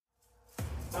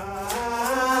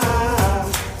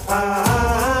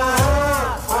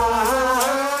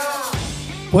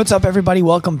What's up, everybody?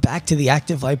 Welcome back to the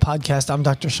Active Life Podcast. I'm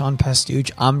Dr. Sean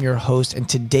Pastuch. I'm your host, and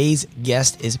today's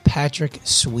guest is Patrick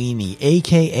Sweeney,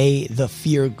 aka the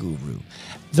Fear Guru.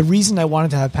 The reason I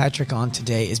wanted to have Patrick on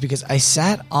today is because I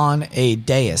sat on a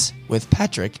dais with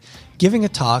Patrick giving a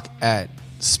talk at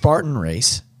Spartan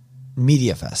Race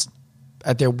Media Fest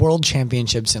at their World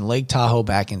Championships in Lake Tahoe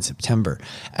back in September.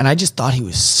 And I just thought he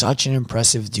was such an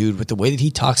impressive dude with the way that he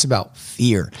talks about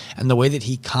fear and the way that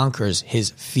he conquers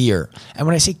his fear. And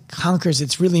when I say conquers,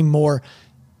 it's really more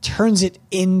turns it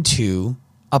into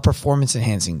a performance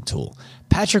enhancing tool.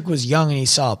 Patrick was young and he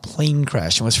saw a plane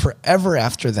crash and was forever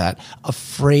after that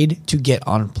afraid to get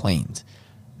on planes.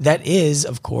 That is,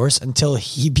 of course, until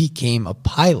he became a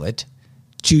pilot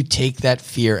to take that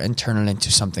fear and turn it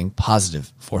into something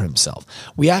positive for himself.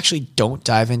 We actually don't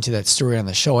dive into that story on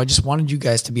the show. I just wanted you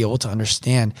guys to be able to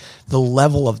understand the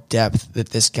level of depth that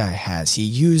this guy has. He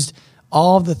used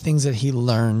all of the things that he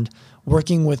learned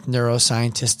working with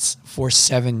neuroscientists for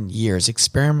 7 years,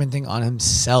 experimenting on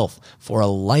himself for a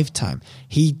lifetime.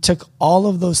 He took all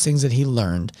of those things that he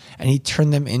learned and he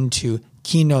turned them into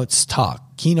keynote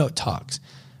talks,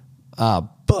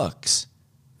 books,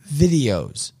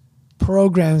 videos,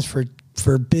 programs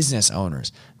for business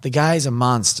owners. The guy's a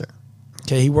monster.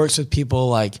 Okay, he works with people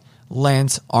like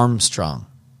Lance Armstrong,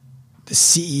 the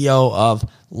CEO of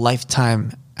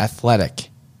Lifetime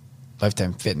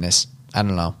Fitness. I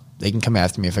don't know. They can come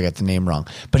after me if I got the name wrong.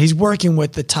 But he's working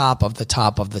with the top of the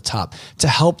top of the top to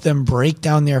help them break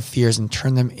down their fears and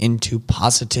turn them into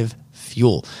positive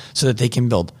fuel so that they can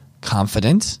build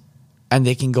confidence and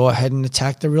they can go ahead and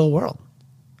attack the real world.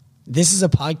 This is a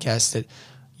podcast that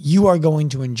you are going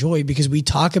to enjoy because we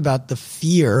talk about the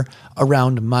fear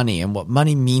around money and what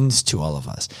money means to all of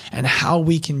us and how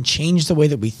we can change the way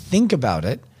that we think about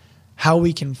it, how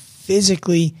we can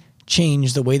physically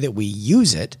change the way that we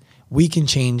use it. We can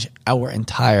change our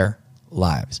entire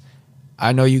lives.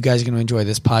 I know you guys are going to enjoy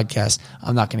this podcast.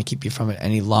 I'm not going to keep you from it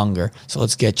any longer. So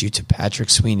let's get you to Patrick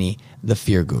Sweeney, the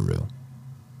Fear Guru.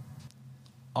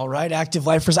 All right, Active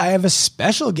Lifers, I have a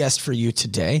special guest for you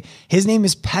today. His name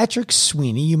is Patrick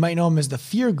Sweeney. You might know him as the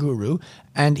Fear Guru,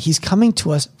 and he's coming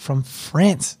to us from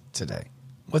France today.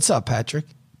 What's up, Patrick?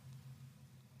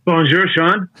 Bonjour,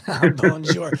 Sean.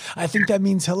 Bonjour. I think that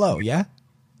means hello, yeah?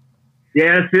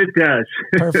 Yes, it does.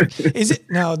 Perfect. Is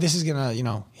it? Now, this is going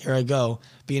to, here I go,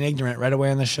 being ignorant right away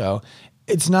on the show.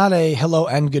 It's not a hello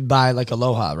and goodbye like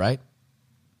aloha, right?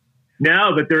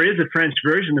 No, but there is a French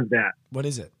version of that. What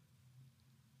is it?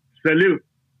 Salut.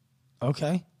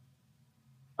 Okay.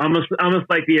 Almost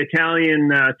like the Italian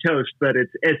toast, but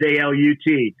it's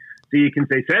S-A-L-U-T. So you can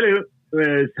say salut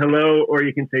as hello, or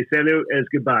you can say salut as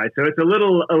goodbye. So it's a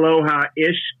little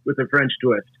aloha-ish with a French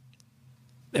twist.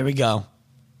 There we go.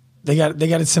 They got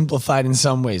it simplified in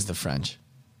some ways, the French.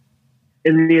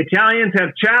 And the Italians have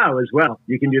ciao as well.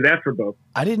 You can do that for both.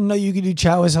 I didn't know you could do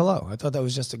ciao as hello. I thought that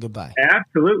was just a goodbye.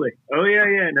 Absolutely. Oh,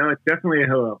 yeah. No, it's definitely a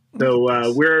hello.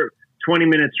 So we're 20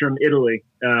 minutes from Italy,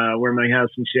 where my house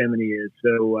in Chamonix is.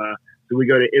 So we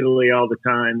go to Italy all the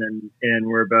time, and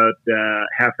we're about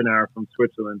half an hour from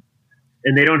Switzerland.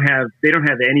 And they don't have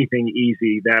anything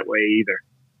easy that way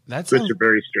either. Swiss are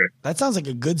very strict. That sounds like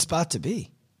a good spot to be.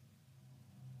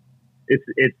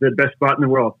 It's the best spot in the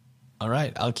world. All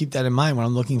right, I'll keep that in mind when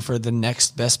I'm looking for the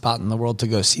next best spot in the world to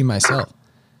go see myself.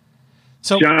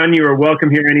 So, John, you are welcome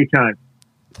here anytime.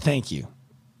 Thank you.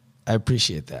 I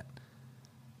appreciate that.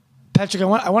 Patrick,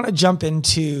 I want to jump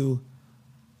into,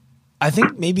 I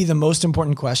think, maybe the most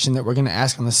important question that we're going to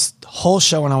ask on this whole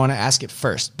show, and I want to ask it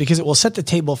first because it will set the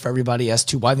table for everybody as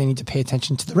to why they need to pay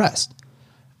attention to the rest.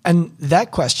 And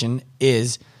that question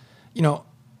is,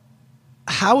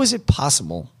 how is it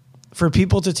possible for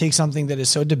people to take something that is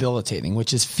so debilitating,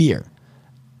 which is fear,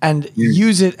 and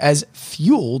use it as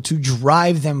fuel to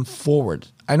drive them forward?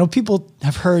 I know people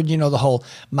have heard, the whole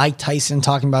Mike Tyson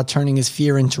talking about turning his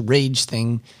fear into rage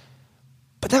thing.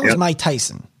 But that was Mike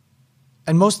Tyson.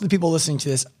 And most of the people listening to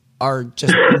this are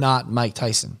just not Mike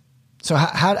Tyson. So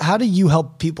how do you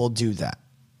help people do that?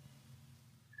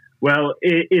 Well,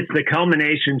 it's the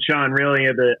culmination, Sean, really,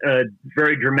 of a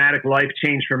very dramatic life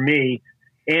change for me.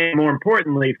 And more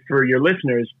importantly, for your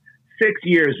listeners, 6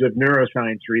 years of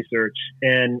neuroscience research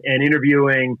and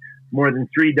interviewing more than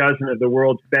 36 of the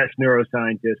world's best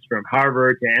neuroscientists from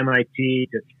Harvard to MIT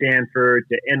to Stanford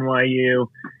to NYU.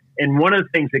 And one of the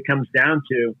things it comes down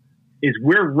to is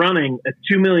we're running a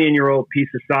 2 million-year-old piece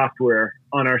of software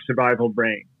on our survival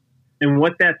brain. And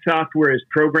what that software is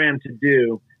programmed to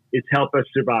do is help us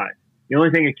survive. The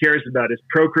only thing it cares about is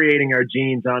procreating our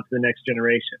genes onto the next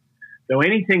generation. So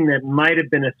anything that might have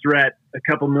been a threat a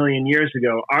couple million years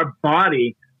ago, our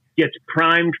body gets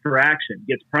primed for action,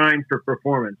 gets primed for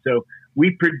performance. So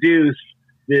we produce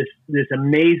this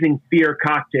amazing fear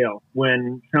cocktail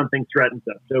when something threatens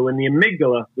us. So when the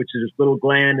amygdala, which is this little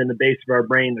gland in the base of our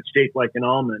brain that's shaped like an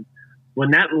almond,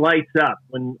 when that lights up,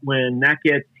 when that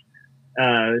gets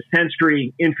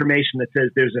sensory information that says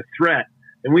there's a threat,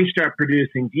 and we start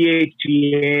producing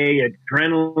DHEA,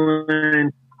 adrenaline,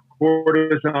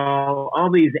 cortisol,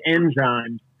 all these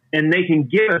enzymes, and they can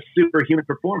give us superhuman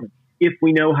performance if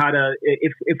we know how to,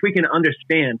 if we can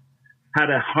understand how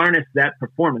to harness that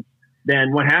performance.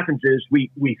 Then what happens is we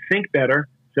think better.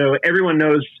 So everyone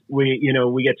knows we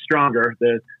get stronger.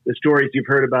 The stories you've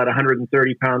heard about a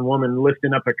 130-pound woman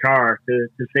lifting up a car to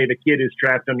save a kid who's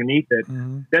trapped underneath it.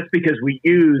 Mm-hmm. That's because we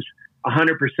use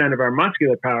 100% of our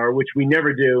muscular power, which we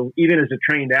never do, even as a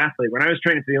trained athlete. When I was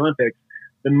training for the Olympics,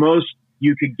 the most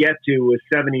you could get to was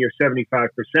 70 or 75%.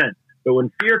 But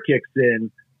when fear kicks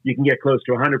in, you can get close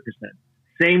to 100%.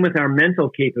 Same with our mental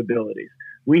capabilities.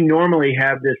 We normally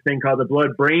have this thing called the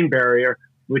blood-brain barrier,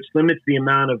 which limits the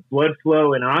amount of blood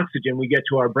flow and oxygen we get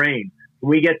to our brain. When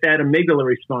we get that amygdala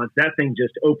response, that thing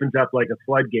just opens up like a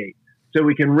floodgate. So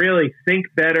we can really think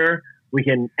better, we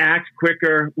can act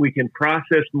quicker, we can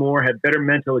process more, have better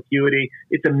mental acuity.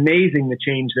 It's amazing the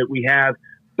change that we have.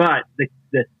 But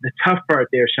the tough part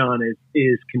there, Sean,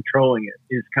 is controlling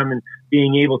it, is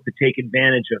being able to take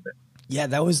advantage of it. Yeah,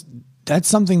 that's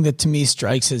something that to me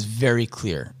strikes as very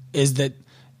clear, is that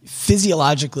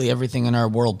physiologically everything in our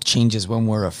world changes when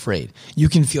we're afraid. You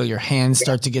can feel your hands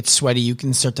start to get sweaty. You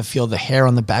can start to feel the hair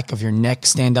on the back of your neck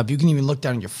stand up. You can even look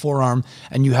down at your forearm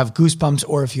and you have goosebumps,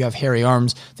 or if you have hairy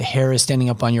arms, the hair is standing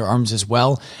up on your arms as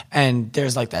well. And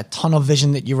there's like that tunnel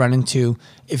vision that you run into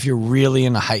if you're really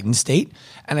in a heightened state.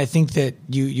 And I think that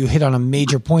you hit on a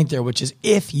major point there, which is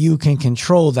if you can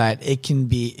control that, it can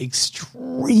be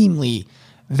extremely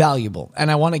valuable.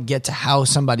 And I want to get to how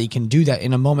somebody can do that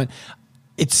in a moment.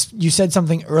 You said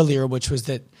something earlier, which was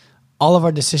that all of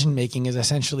our decision making is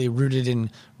essentially rooted in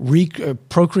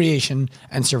procreation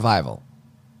and survival.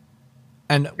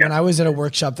 And when I was at a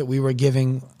workshop that we were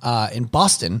giving in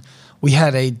Boston, we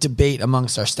had a debate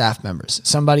amongst our staff members.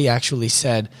 Somebody actually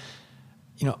said,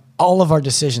 all of our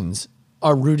decisions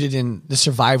are rooted in the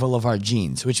survival of our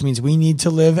genes, which means we need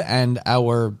to live and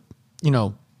our,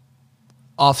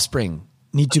 offspring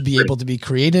need to be able to be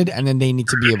created, and then they need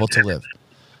to be able to live.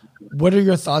 What are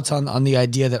your thoughts on the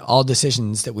idea that all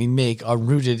decisions that we make are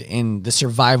rooted in the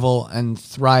survival and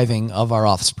thriving of our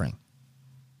offspring?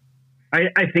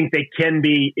 I think they can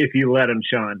be if you let them,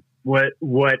 Sean.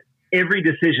 What every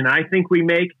decision I think we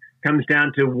make comes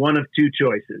down to one of two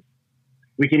choices.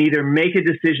 We can either make a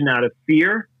decision out of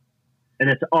fear, and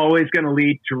it's always going to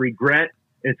lead to regret.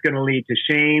 It's going to lead to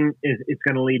shame. It's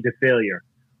going to lead to failure.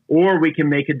 Or we can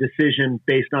make a decision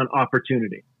based on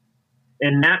opportunity.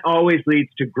 And that always leads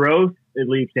to growth. It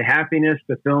leads to happiness,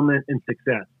 fulfillment, and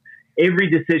success.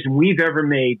 Every decision we've ever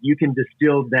made, you can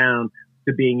distill down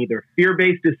to being either a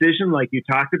fear-based decision, like you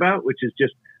talked about, which is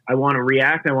just, I want to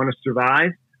react, I want to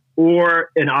survive, or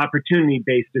an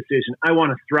opportunity-based decision. I want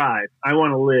to thrive. I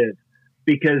want to live.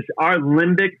 Because our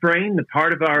limbic brain, the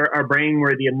part of our brain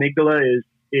where the amygdala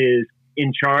is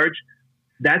in charge,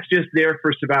 that's just there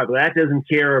for survival. That doesn't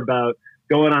care about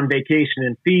going on vacation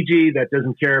in Fiji. That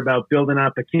doesn't care about building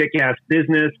up a kick-ass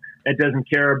business. That doesn't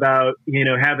care about,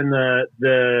 having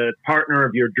the partner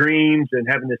of your dreams and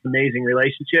having this amazing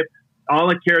relationship. All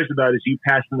it cares about is you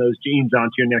passing those genes on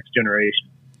to your next generation.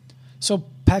 So,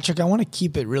 Patrick, I want to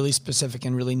keep it really specific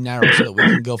and really narrow so that we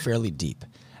can go fairly deep.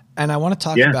 And I want to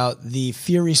talk about the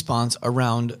fear response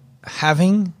around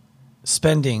having,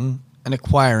 spending, and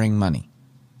acquiring money.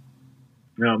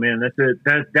 No, man, that's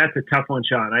a tough one,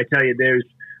 Sean. I tell you, there's,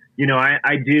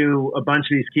 I do a bunch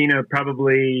of these keynote,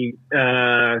 probably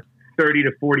 30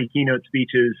 to 40 keynote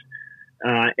speeches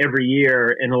every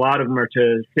year, and a lot of them are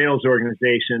to sales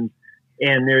organizations.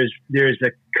 And there's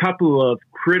a couple of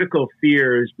critical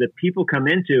fears that people come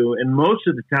into, and most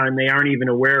of the time they aren't even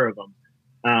aware of them.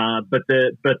 But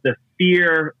the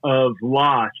fear of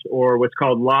loss, or what's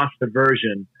called loss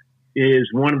aversion, is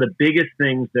one of the biggest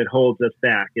things that holds us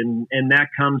back. And that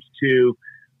comes to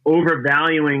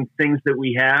overvaluing things that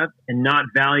we have and not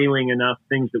valuing enough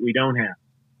things that we don't have.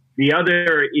 The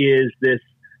other is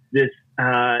this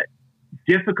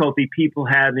difficulty people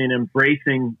have in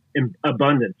embracing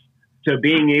abundance. So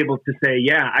being able to say,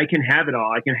 yeah, I can have it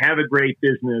all. I can have a great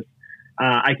business.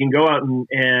 I can go out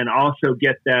and also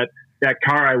get that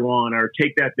car I want, or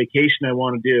take that vacation I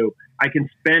want to do. I can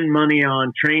spend money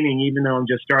on training even though I'm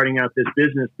just starting out this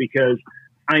business, because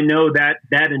I know that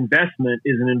investment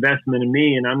is an investment in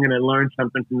me, and I'm going to learn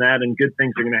something from that, and good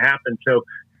things are going to happen. So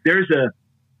there's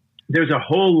there's a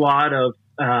whole lot of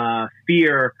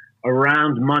fear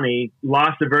around money.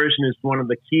 Loss aversion is one of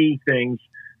the key things.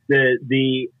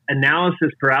 The analysis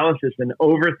paralysis and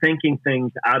overthinking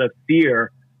things out of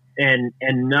fear and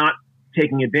not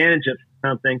taking advantage of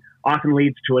something often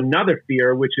leads to another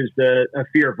fear, which is a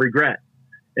fear of regret.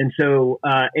 And so,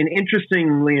 and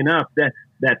interestingly enough,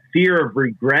 that fear of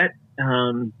regret,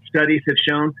 studies have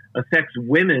shown, affects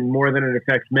women more than it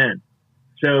affects men.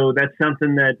 So that's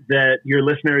something that your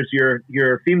listeners,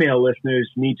 your female listeners,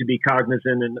 need to be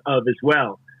cognizant of as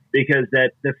well, because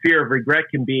that the fear of regret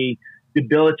can be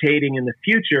debilitating in the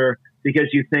future because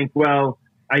you think, well,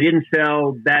 I didn't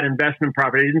sell that investment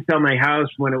property. I didn't sell my house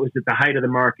when it was at the height of the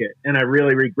market, and I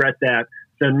really regret that.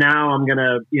 So now I'm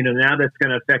gonna, now that's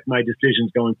gonna affect my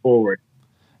decisions going forward.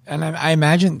 And I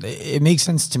imagine it makes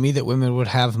sense to me that women would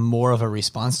have more of a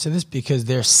response to this because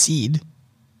their seed,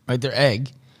 right, their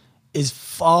egg, is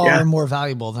far more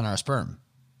valuable than our sperm.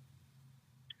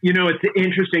 It's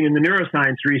interesting in the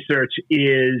neuroscience research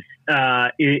is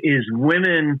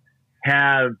women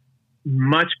have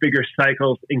much bigger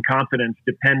cycles in confidence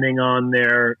depending on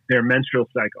their menstrual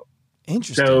cycle.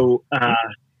 Interesting. So,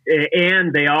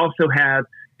 and they also have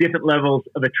different levels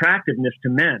of attractiveness to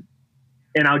men.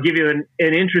 And I'll give you an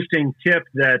interesting tip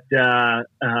that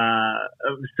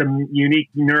some unique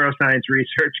neuroscience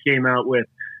research came out with,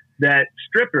 that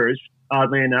strippers,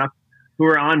 oddly enough, who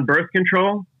are on birth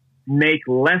control make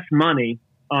less money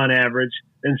on average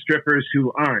than strippers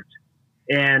who aren't.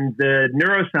 And the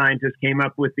neuroscientists came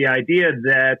up with the idea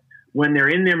that when they're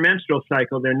in their menstrual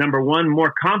cycle, they're, number one,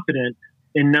 more confident,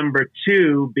 and number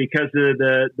two, because of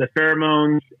the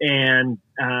pheromones and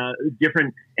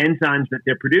different enzymes that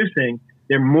they're producing,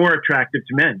 they're more attractive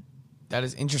to men. That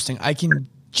is interesting. I can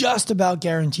just about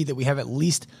guarantee that we have at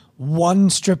least one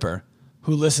stripper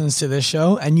who listens to this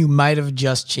show, and you might have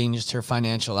just changed her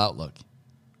financial outlook.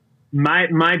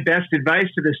 My best advice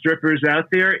to the strippers out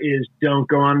there is don't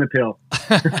go on the pill.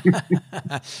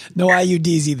 No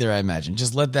IUDs either, I imagine.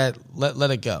 Just let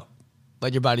it go.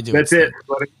 Let your body do That's it.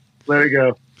 Let it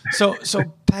go. So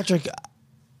Patrick,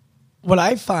 what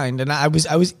I find, and I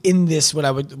was in this what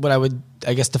I would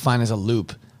I guess define as a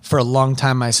loop for a long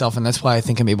time myself, and that's why I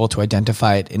think I'm able to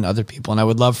identify it in other people. And I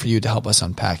would love for you to help us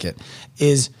unpack it.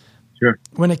 Is sure.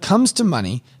 When it comes to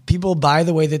money, people buy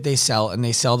the way that they sell, and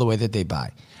they sell the way that they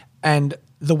buy. And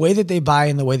the way that they buy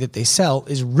and the way that they sell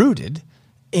is rooted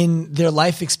in their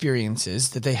life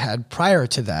experiences that they had prior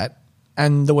to that,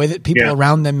 and the way that people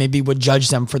around them maybe would judge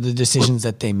them for the decisions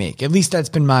that they make. At least that's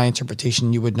been my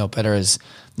interpretation. You would know better as,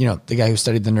 the guy who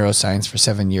studied the neuroscience for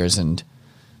 7 years and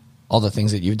all the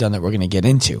things that you've done that we're going to get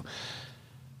into.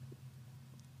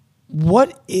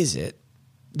 What is it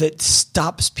that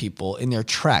stops people in their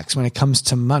tracks when it comes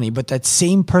to money, but that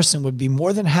same person would be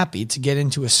more than happy to get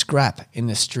into a scrap in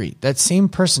the street? That same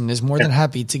person is more than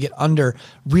happy to get under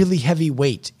really heavy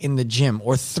weight in the gym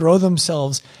or throw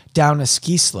themselves down a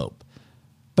ski slope.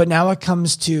 But now it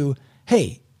comes to,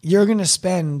 hey, you're going to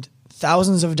spend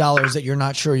thousands of dollars that you're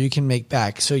not sure you can make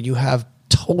back, so you have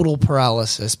total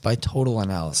paralysis by total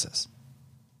analysis.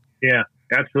 Yeah,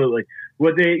 absolutely.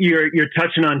 Well, you're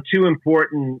touching on two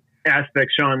important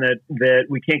aspects, Sean, that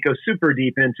we can't go super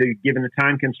deep into given the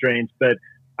time constraints, but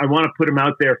I want to put them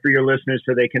out there for your listeners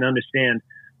so they can understand.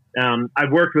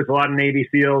 I've worked with a lot of Navy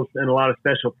SEALs and a lot of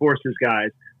Special Forces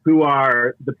guys who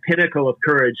are the pinnacle of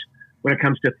courage when it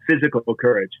comes to physical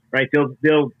courage, right?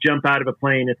 They'll jump out of a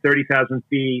plane at 30,000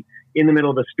 feet in the middle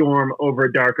of a storm over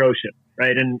a dark ocean,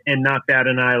 right? And not bat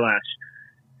an eyelash.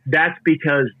 That's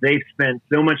because they've spent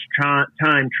so much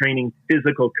time training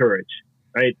physical courage,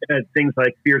 right? Things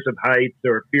like fears of heights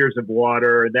or fears of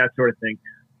water, or that sort of thing.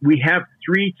 We have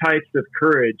three types of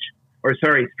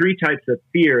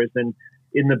fears. And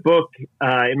in the book,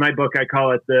 in my book, I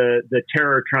call it the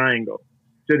terror triangle.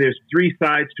 So there's three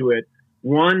sides to it.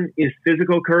 One is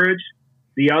physical courage.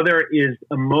 The other is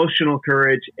emotional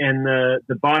courage. And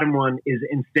the bottom one is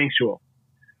instinctual.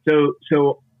 So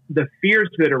the fears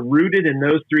that are rooted in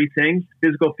those three things,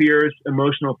 physical fears,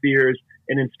 emotional fears,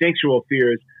 and instinctual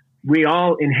fears, we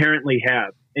all inherently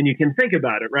have. And you can think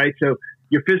about it, right? So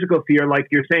your physical fear, like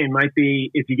you're saying, might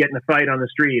be if you get in a fight on the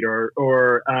street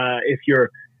or if you're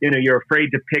afraid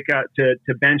to pick up,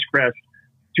 to bench press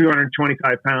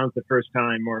 225 pounds the first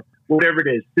time or whatever it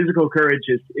is. Physical courage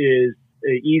is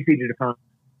easy to define.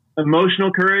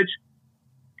 Emotional courage,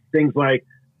 things like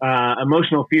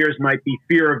emotional fears might be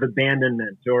fear of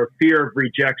abandonment or fear of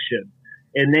rejection.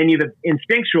 And then you have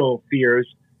instinctual fears,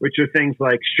 which are things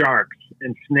like sharks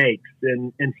and snakes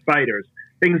and spiders,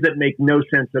 things that make no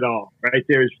sense at all, right?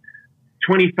 There's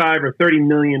 25 or 30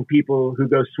 million people who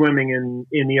go swimming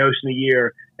in the ocean a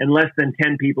year, and less than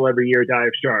 10 people every year die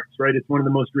of sharks, right? It's one of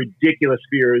the most ridiculous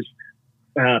fears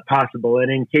possible.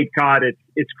 And in Cape Cod,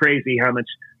 it's crazy how much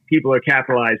people are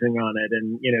capitalizing on it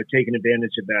and, taking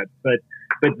advantage of that.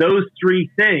 But those three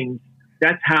things,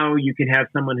 that's how you can have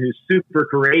someone who's super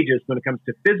courageous when it comes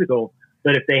to physical.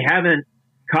 But if they haven't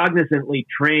cognizantly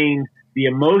trained the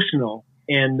emotional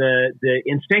and the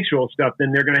instinctual stuff,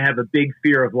 then they're going to have a big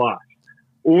fear of loss.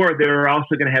 Or they're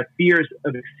also going to have fears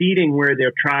of exceeding where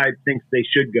their tribe thinks they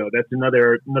should go. That's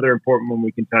another important one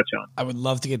we can touch on. I would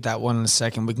love to get that one in a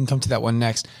second. We can come to that one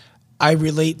next. I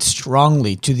relate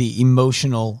strongly to the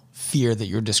emotional fear that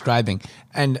you're describing.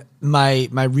 And my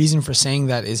reason for saying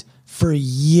that is, for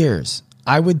years,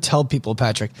 I would tell people,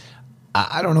 Patrick,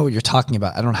 I don't know what you're talking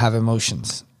about. I don't have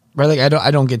emotions, right? Like I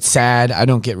don't get sad. I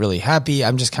don't get really happy.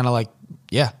 I'm just kind of like,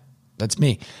 yeah, that's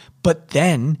me. But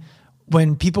then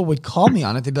when people would call me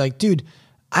on it, they'd be like, dude,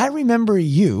 I remember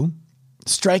you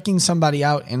striking somebody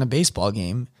out in a baseball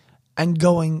game and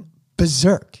going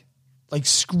berserk, like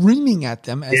screaming at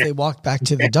them as they walked back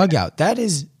to the dugout. That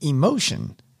is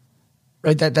emotion,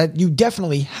 right? That you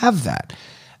definitely have that.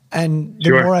 And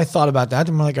the more I thought about that,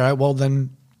 the more like, all right, well then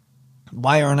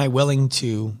why aren't I willing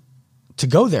to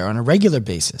go there on a regular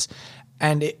basis?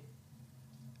 And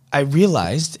I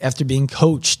realized after being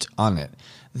coached on it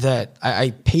that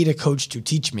I paid a coach to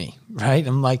teach me, right?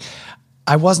 I'm like,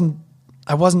 I wasn't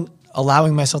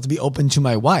allowing myself to be open to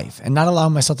my wife, and not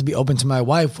allowing myself to be open to my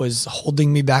wife was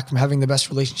holding me back from having the best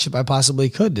relationship I possibly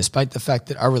could, despite the fact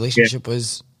that our relationship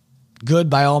was good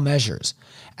by all measures.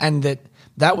 And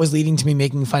that was leading to me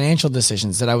making financial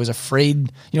decisions that I was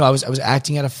afraid, I was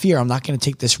acting out of fear. I'm not going to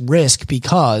take this risk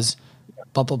because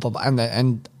blah, blah, blah, blah.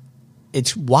 And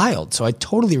it's wild. So I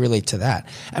totally relate to that.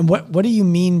 And what do you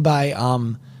mean by,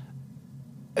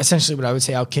 essentially what I would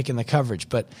say outkicking the coverage,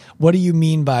 but what do you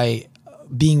mean by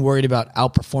being worried about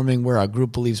outperforming where our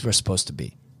group believes we're supposed to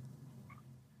be?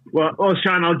 Well,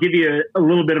 Sean, I'll give you a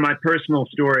little bit of my personal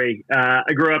story.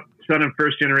 I grew up son of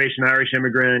first generation Irish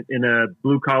immigrant in a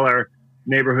blue collar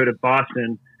neighborhood of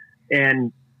Boston.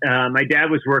 And my dad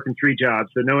was working 3 jobs.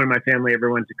 So no one in my family ever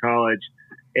went to college.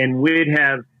 And we'd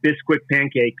have Bisquick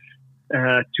pancakes 2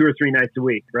 or 3 nights a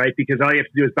week, right? Because all you have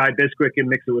to do is buy Bisquick and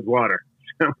mix it with water.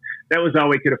 So that was all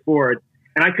we could afford.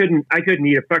 And I couldn't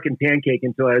eat a fucking pancake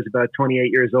until I was about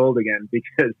 28 years old again,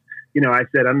 because, I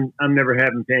said, I'm never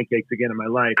having pancakes again in my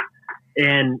life.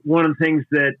 And one of the things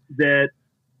that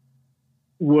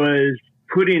was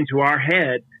put into our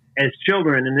head as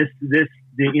children, and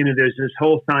there's this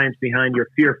whole science behind your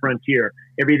fear frontier.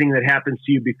 Everything that happens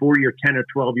to you before you're 10 or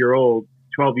 12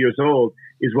 years old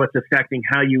is what's affecting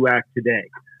how you act today.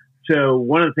 So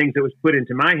one of the things that was put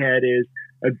into my head is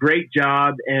a great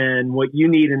job, and what you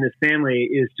need in this family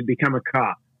is to become a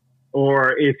cop.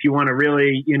 Or if you want to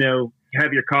really,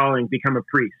 have your calling, become a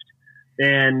priest.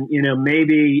 And,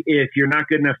 maybe if you're not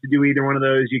good enough to do either one of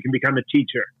those, you can become a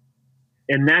teacher.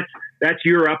 And that's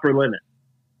your upper limit.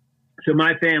 So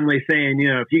my family's saying,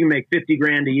 if you can make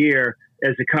 $50,000 a year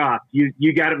as a cop,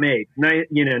 you got it made.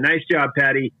 Nice job,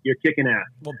 Patty. You're kicking ass.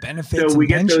 Well, benefits and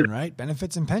pension, right?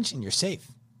 Benefits and pension. You're safe.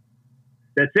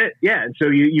 That's it. Yeah. And so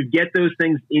you get those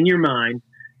things in your mind,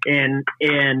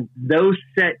 and those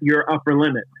set your upper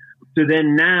limit. So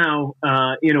then now,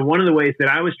 one of the ways that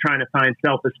I was trying to find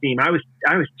self-esteem, I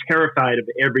was terrified of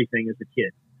everything as a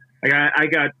kid. I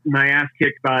got my ass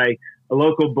kicked by a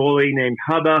local bully named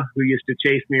Hubba, who used to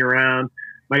chase me around.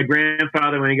 My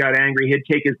grandfather, when he got angry, he'd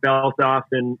take his belt off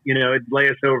and, he'd lay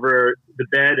us over the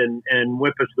bed and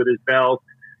whip us with his belt.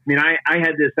 I mean, I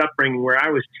had this upbringing where I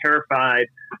was terrified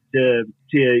to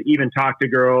even talk to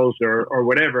girls or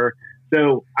whatever.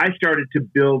 So I started to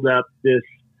build up this,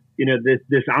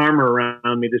 this armor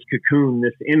around me, this cocoon,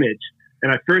 this image.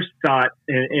 And I first thought,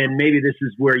 and maybe this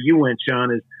is where you went,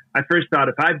 Sean, is I first thought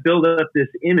if I build up this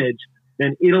image,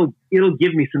 then it'll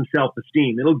give me some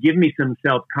self-esteem. It'll give me some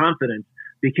self-confidence,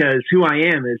 because who I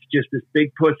am is just this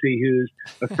big pussy who's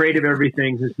afraid of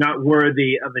everything, who's not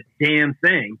worthy of a damn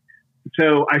thing.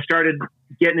 So I started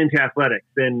getting into athletics,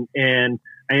 and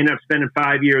I ended up spending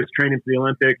 5 years training for the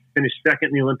Olympics, finished second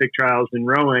in the Olympic trials in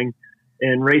rowing,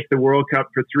 and raced the World Cup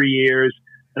for 3 years.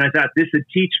 And I thought this would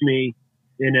teach me,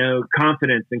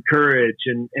 confidence and courage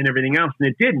and everything else. And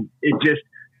it didn't. It just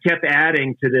kept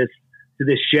adding to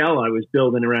this shell I was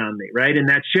building around me, right? And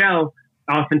that shell,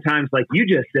 oftentimes, like you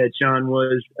just said, Sean,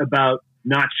 was about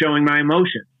not showing my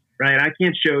emotions, right? I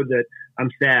can't show that I'm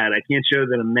sad. I can't show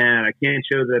that I'm mad. I can't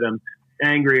show that I'm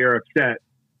angry or upset.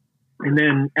 And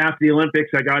then after the Olympics,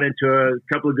 I got into a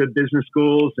couple of good business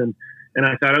schools, and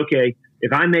I thought, okay,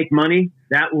 If I make money,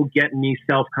 that will get me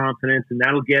self-confidence, and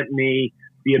that'll get me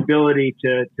the ability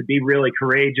to be really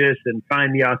courageous and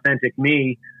find the authentic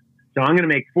me. So I'm going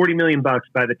to make $40 million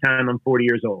by the time I'm 40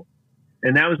 years old.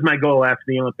 And that was my goal after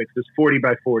the Olympics, was 40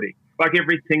 by 40. Fuck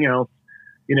everything else.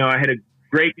 I had a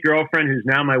great girlfriend who's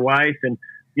now my wife, and,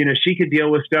 she could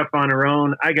deal with stuff on her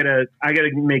own. I gotta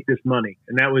make this money.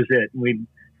 And that was it. And we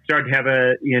started to have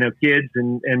kids.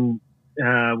 And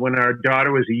when our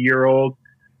daughter was a year old,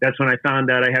 that's when I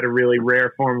found out I had a really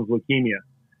rare form of leukemia.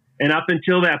 And up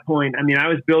until that point, I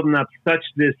was building up such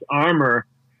this armor.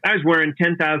 I was wearing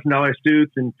 $10,000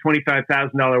 suits and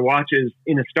 $25,000 watches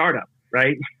in a startup,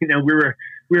 right?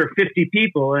 We were 50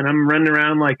 people, and I'm running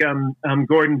around like I'm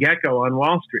Gordon Gekko on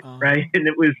Wall Street, right? And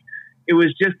it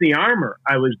was just the armor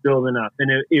I was building up,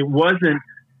 and it wasn't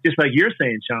just like you're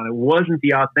saying, Sean. It wasn't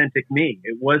the authentic me.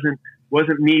 It wasn't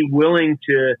me willing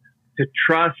to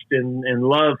trust and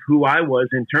love who I was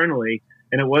internally.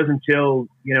 And it wasn't until,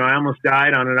 I almost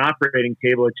died on an operating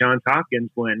table at Johns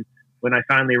Hopkins when I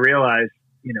finally realized,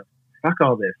 fuck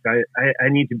all this. I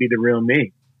need to be the real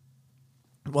me.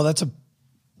 Well, that's a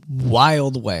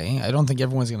wild way. I don't think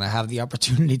everyone's going to have the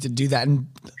opportunity to do that, and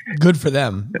good for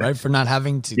them, right? For not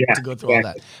having to go through all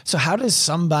that. So how does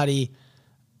somebody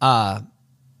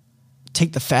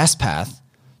take the fast path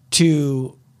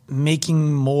to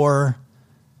making more,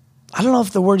 I don't know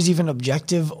if the word is even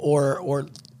objective, or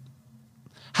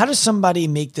how does somebody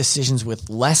make decisions with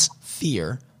less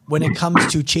fear when it comes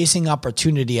to chasing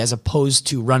opportunity as opposed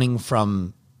to running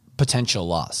from potential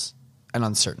loss and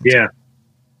uncertainty? Yeah.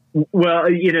 Well,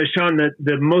 Sean,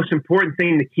 the most important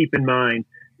thing to keep in mind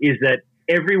is that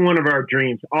every one of our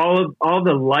dreams, all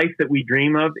the life that we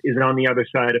dream of, is on the other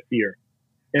side of fear.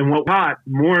 And what got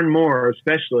more and more,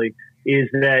 especially, is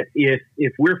that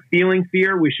if we're feeling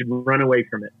fear, we should run away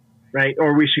from it, right?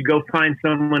 Or we should go find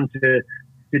someone to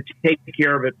take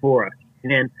care of it for us.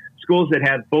 And schools that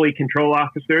have bully control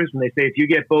officers, and they say, if you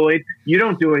get bullied, you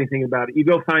don't do anything about it. You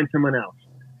go find someone else.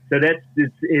 So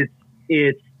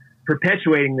it's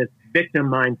perpetuating this victim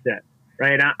mindset,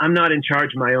 right? I'm not in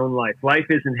charge of my own life. Life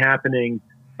isn't happening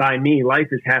by me. Life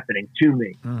is happening to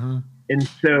me. Mm-hmm. And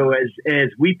so as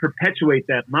we perpetuate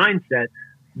that mindset,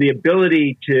 the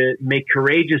ability to make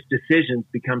courageous decisions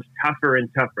becomes tougher and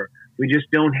tougher. We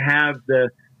just don't have the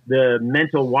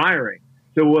mental wiring.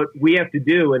 So what we have to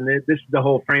do, and this is the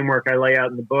whole framework I lay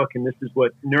out in the book, and this is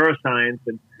what neuroscience,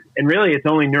 and really it's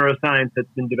only neuroscience that's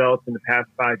been developed in the past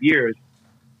 5 years.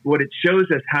 What it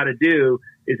shows us how to do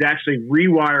is actually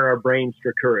rewire our brains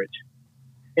for courage.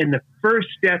 And the first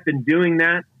step in doing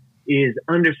that is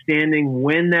understanding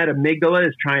when that amygdala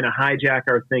is trying to hijack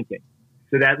our thinking.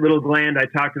 So that little gland I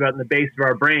talked about in the base of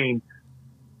our brain,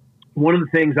 one of the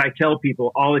things I tell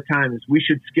people all the time is we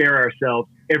should scare ourselves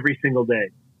every single day.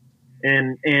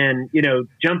 And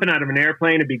jumping out of an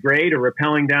airplane would be great, or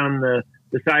rappelling down the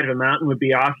side of a mountain would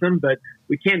be awesome, but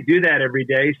we can't do that every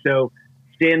day. So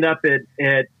stand up at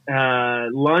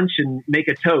lunch and make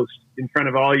a toast in front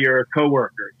of all your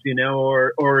coworkers,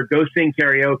 or go sing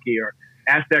karaoke, or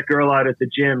ask that girl out at the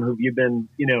gym who you've been,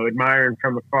 admiring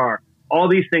from afar. All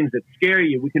these things that scare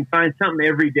you, we can find something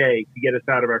every day to get us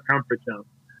out of our comfort zone.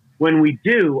 When we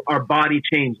do, our body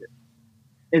changes.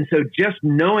 And so just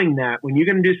knowing that when you're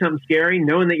going to do something scary,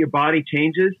 knowing that your body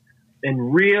changes,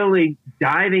 and really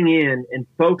diving in and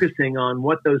focusing on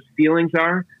what those feelings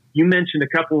are. You mentioned a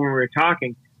couple when we were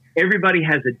talking. Everybody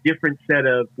has a different set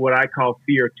of what I call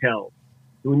fear tells.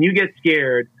 When you get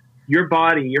scared, your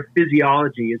body, your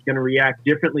physiology is going to react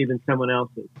differently than someone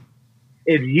else's.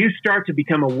 If you start to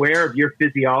become aware of your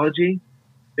physiology,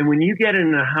 then when you get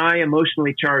in a high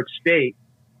emotionally charged state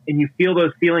and you feel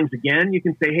those feelings again, you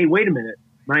can say, hey, wait a minute.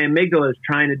 My amygdala is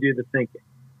trying to do the thinking.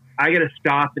 I got to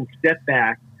stop and step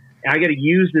back. I got to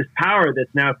use this power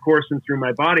that's now coursing through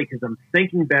my body because I'm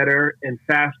thinking better and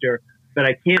faster, but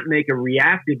I can't make a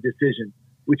reactive decision,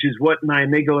 which is what my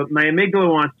amygdala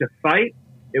wants to fight.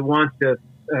 It wants to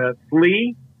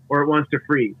flee, or it wants to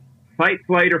freeze. Fight,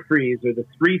 flight, or freeze are the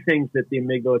three things that the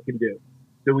amygdala can do.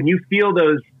 So when you feel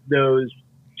those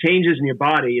changes in your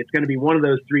body, it's going to be one of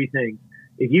those three things.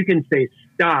 If you can say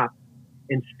stop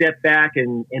and step back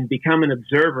and become an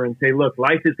observer and say, look,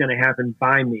 life is going to happen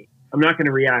by me. I'm not going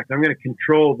to react. I'm going to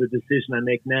control the decision I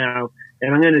make now,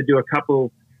 and I'm going to do a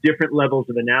couple different levels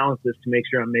of analysis to make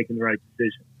sure I'm making the right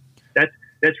decision.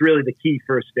 That's really the key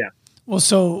first step. Well,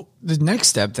 so the next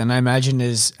step then I imagine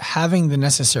is having the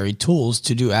necessary tools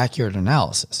to do accurate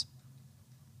analysis.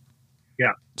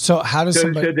 Yeah. So how does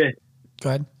somebody go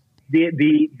ahead?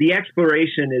 The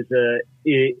exploration is the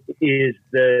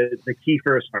key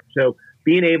first part. So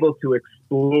being able to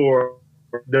explore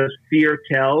those fear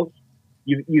tells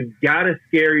you've got to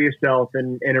scare yourself,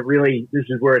 and it really, this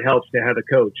is where it helps to have a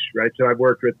coach, right? So I've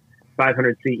worked with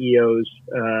 500 CEOs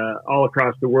all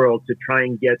across the world to try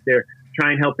and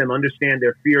help them understand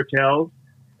their fear tells,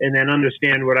 and then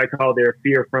understand what I call their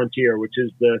fear frontier, which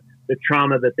is the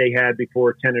trauma that they had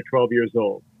before 10 or 12 years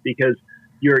old. Because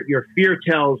your fear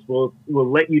tells will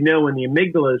let you know when the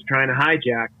amygdala is trying to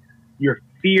hijack. Your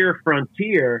fear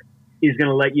frontier is going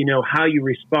to let you know how you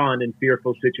respond in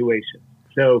fearful situations.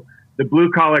 So the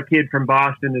blue-collar kid from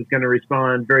Boston is going to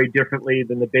respond very differently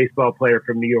than the baseball player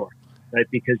from New York, right?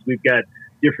 Because we've got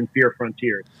different fear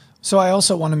frontiers. So I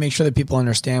also want to make sure that people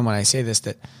understand when I say this,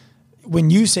 that when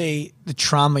you say the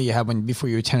trauma you had before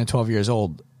you were 10 or 12 years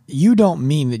old, you don't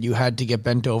mean that you had to get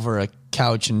bent over a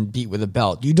couch and beat with a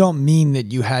belt. You don't mean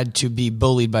that you had to be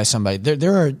bullied by somebody.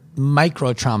 There are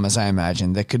micro traumas, I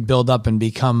imagine, that could build up and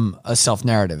become a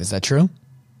self-narrative. Is that true?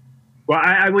 Well,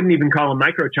 I wouldn't even call them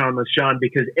micro traumas, Sean,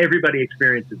 because everybody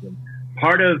experiences them.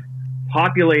 Part of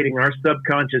populating our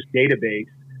subconscious database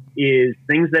is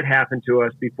things that happen to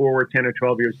us before we're 10 or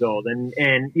 12 years old. And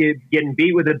getting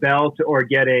beat with a belt, or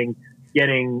having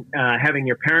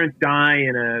your parents die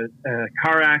in a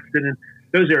car accident,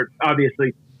 those are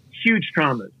obviously huge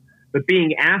traumas. But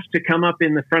being asked to come up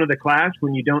in the front of the class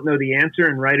when you don't know the answer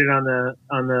and write it on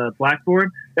the blackboard,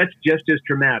 that's just as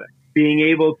traumatic. Being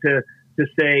able to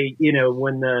say,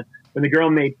 when the girl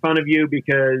made fun of you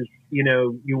because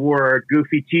you wore a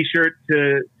goofy T-shirt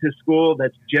to school,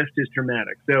 that's just as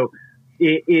traumatic. So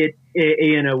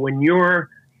when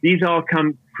these all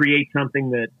create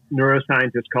something that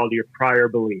neuroscientists call your prior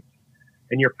beliefs,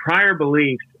 and your prior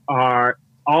beliefs are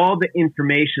all the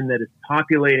information that is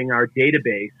populating our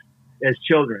database as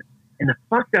children. And the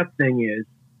fucked up thing is,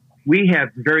 we have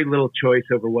very little choice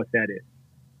over what that is.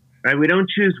 Right? We don't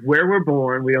choose where we're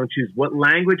born. We don't choose what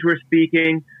language we're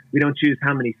speaking. We don't choose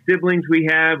how many siblings we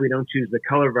have. We don't choose the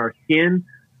color of our skin.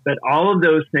 But all of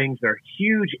those things are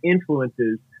huge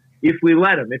influences if we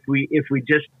let them. If we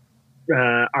just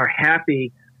are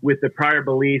happy with the prior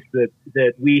beliefs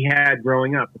that we had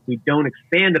growing up. If we don't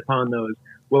expand upon those,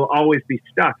 we'll always be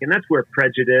stuck. And that's where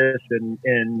prejudice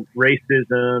and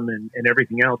racism and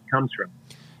everything else comes from.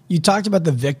 You talked about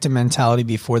the victim mentality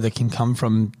before, that can come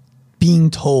from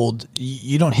being told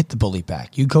you don't hit the bully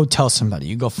back. You go tell somebody,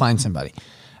 you go find somebody.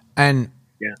 And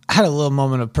I had a little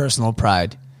moment of personal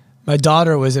pride. My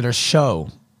daughter was at a show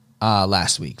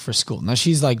last week for school. Now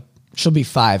she'll be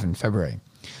 5 in February.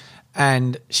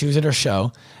 And she was at her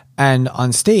show, and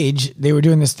on stage they were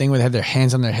doing this thing where they had their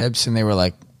hands on their hips and they were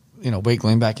like,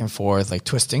 wiggling back and forth, like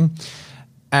twisting.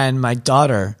 And my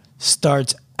daughter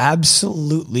starts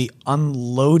absolutely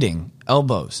unloading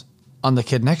elbows on the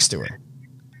kid next to her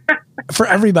for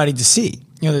everybody to see.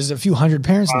 There's a few hundred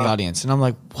parents in the audience, and I'm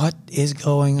like, what is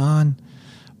going on?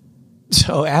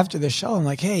 So after the show, I'm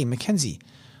like, hey, Mackenzie,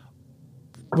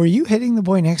 were you hitting the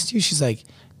boy next to you? She's like,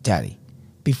 Daddy,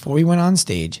 before we went on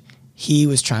stage, he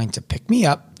was trying to pick me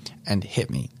up and hit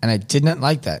me, and I did not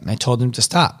like that, and I told him to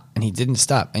stop, and he didn't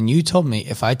stop. And you told me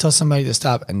if I tell somebody to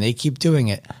stop and they keep doing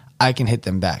it, I can hit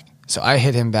them back. So I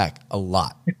hit him back a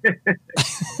lot.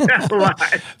 A lot.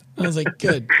 I was like,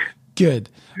 good.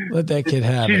 Let that kid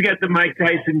have it. She's got the Mike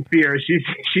Tyson fear.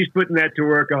 She's putting that to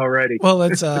work already. Well,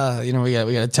 let's we got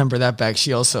to temper that back.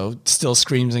 She also still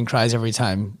screams and cries every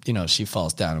time she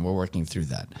falls down, and we're working through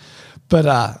that.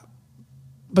 But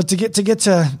to get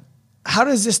to how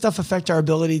does this stuff affect our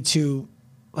ability to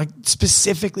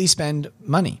specifically spend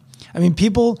money? I mean,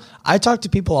 I talk to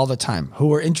people all the time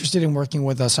who are interested in working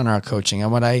with us on our coaching.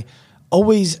 And what I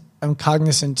always am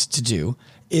cognizant to do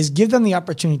is give them the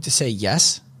opportunity to say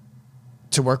yes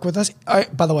to work with us.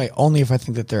 By the way, only if I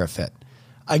think that they're a fit.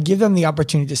 I give them the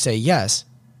opportunity to say yes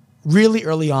really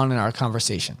early on in our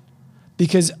conversation,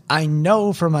 because I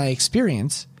know from my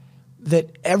experience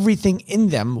that everything in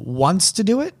them wants to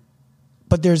do it,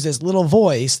 but there's this little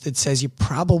voice that says you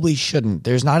probably shouldn't.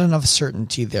 There's not enough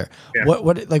certainty there. Yeah.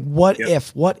 What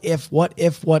if?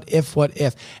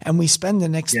 And we spend the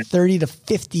next 30 to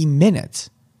 50 minutes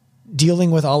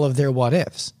dealing with all of their what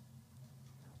ifs.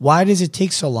 Why does it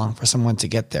take so long for someone to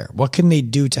get there? What can they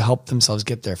do to help themselves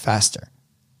get there faster?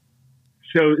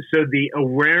 So the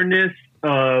awareness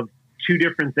of two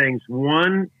different things.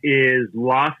 One is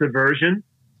loss aversion.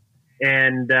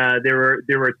 And there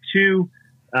were two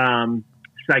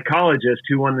psychologists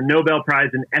who won the Nobel Prize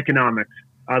in economics,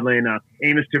 oddly enough,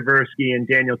 Amos Tversky and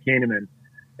Daniel Kahneman.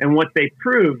 And what they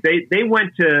proved, they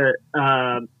went to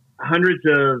hundreds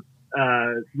of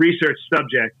research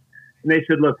subjects, and they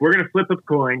said, look, we're going to flip a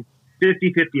coin,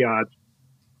 50-50 odds.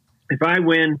 If I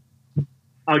win,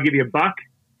 I'll give you $1.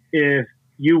 If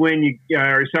you win,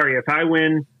 if I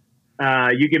win,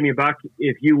 You give me a buck.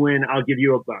 If you win, I'll give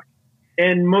you a buck.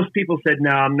 And most people said,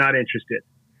 no, I'm not interested.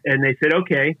 And they said,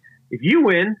 okay, if you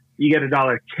win, you get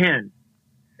 $1.10.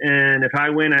 And if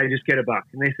I win, I just get a buck.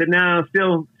 And they said, no,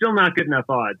 still not good enough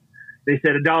odds. They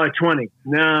said $1.20.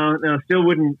 No, still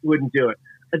wouldn't do it.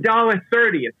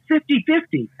 $1.30. It's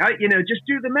 50-50. Just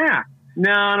do the math.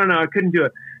 No, I couldn't do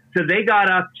it. So they got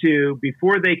up to,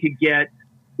 before they could get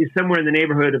somewhere in the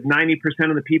neighborhood of 90%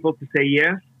 of the people to say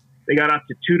yes, they got up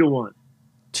to 2-1.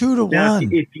 2-1. Now,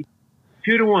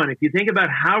 2-1. If you think about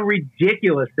how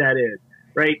ridiculous that is,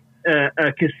 right?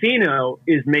 A casino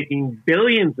is making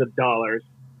billions of dollars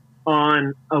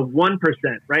on a 1%,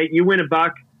 right? You win a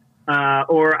buck,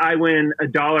 or I win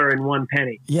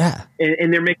 $1.01. Yeah.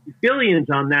 And they're making billions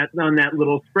on that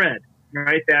little spread,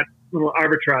 right? That little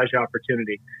arbitrage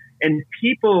opportunity. And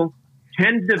people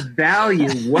tend to value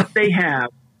what they have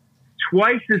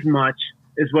twice as much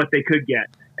as what they could get.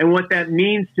 And what that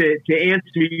means, to answer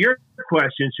your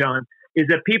question, Sean, is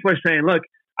that people are saying, look,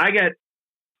 I got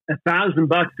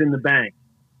 $1,000 in the bank,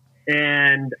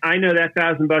 and I know that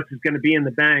 $1,000 is going to be in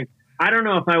the bank. I don't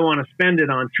know if I want to spend it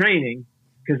on training,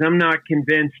 because I'm not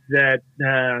convinced that,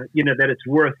 that it's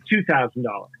worth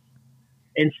 $2,000.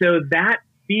 And so that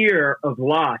fear of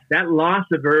loss, that loss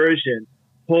aversion,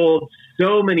 holds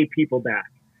so many people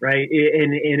back, right?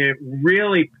 And it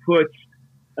really puts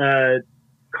a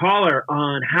collar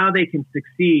on how they can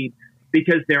succeed,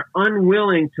 because they're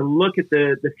unwilling to look at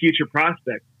the future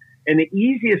prospects. And the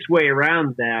easiest way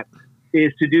around that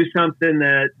is to do something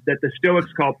that the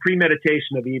Stoics call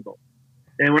premeditation of evil.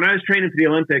 And when I was training for the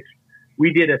Olympics,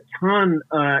 we did a ton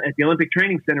at the Olympic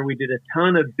Training Center. We did a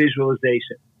ton of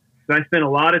visualization. So I spent a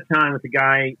lot of time with a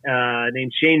guy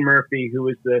named Shane Murphy, who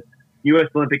was the U.S.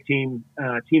 Olympic team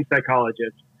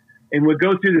psychologist, and we'd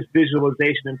go through this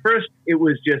visualization. And first, it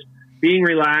was just being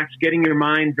relaxed, getting your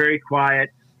mind very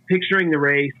quiet, picturing the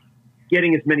race,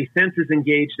 getting as many senses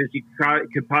engaged as you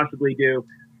could possibly do,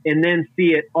 and then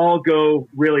see it all go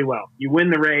really well. You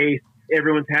win the race,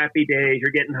 everyone's happy days,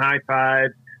 you're getting high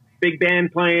fives, big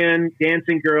band playing,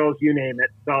 dancing girls, you name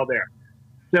it, it's all there.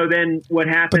 So then what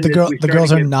happens is the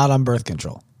girls are not on birth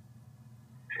control.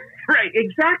 Right,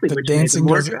 exactly. The dancing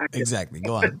girls, exactly.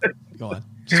 Go on.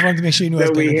 Just wanted to make sure you knew.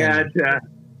 So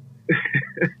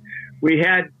we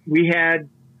had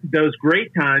those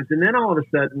great times, and then all of a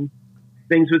sudden,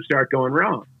 things would start going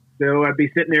wrong. So I'd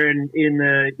be sitting there in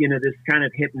the this kind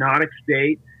of hypnotic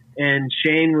state, and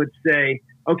Shane would say,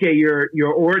 "Okay, your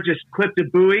oar just clipped a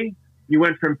buoy. You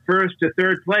went from first to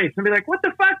third place." I'd be like, "What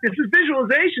the fuck? This is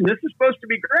visualization. This is supposed to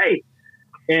be great."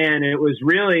 And it was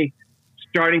really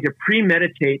starting to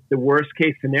premeditate the worst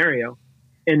case scenario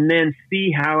and then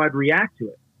see how I'd react to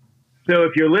it. So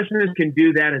if your listeners can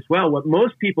do that as well, what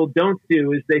most people don't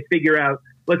do is they figure out,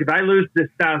 look, if I lose this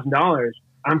 $1,000,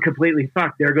 I'm completely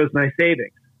fucked. There goes my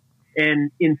savings.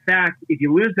 And in fact, if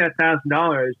you lose that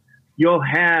 $1,000, you'll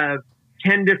have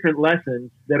 10 different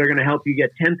lessons that are going to help you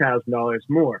get $10,000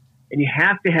 more. And you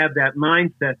have to have that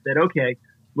mindset that, okay,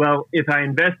 well, if I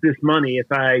invest this money, if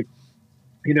I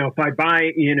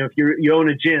buy, if you own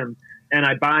a gym and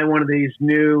I buy one of these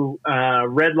new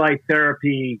red light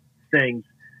therapy things,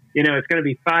 it's going to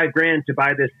be $5,000 to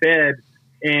buy this bed,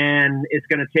 and it's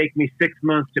going to take me 6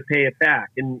 months to pay it back.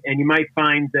 And you might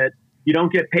find that you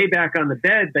don't get payback on the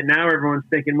bed, but now everyone's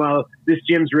thinking, well, this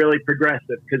gym's really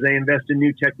progressive because they invest in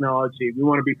new technology. We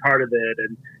want to be part of it.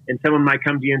 And someone might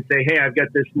come to you and say, hey, I've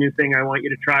got this new thing I want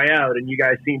you to try out. And you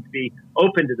guys seem to be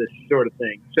open to this sort of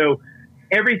thing. So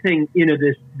everything,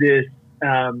 this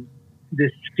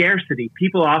scarcity,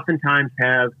 people oftentimes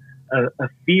have a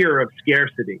fear of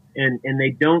scarcity, and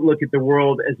they don't look at the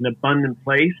world as an abundant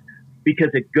place because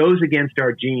it goes against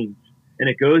our genes. And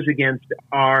it goes against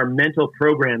our mental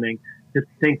programming to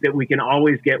think that we can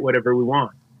always get whatever we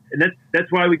want. And that's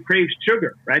why we crave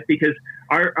sugar, right? Because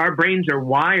our brains are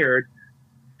wired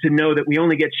to know that we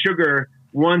only get sugar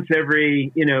once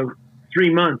every, 3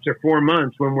 months or 4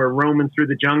 months when we're roaming through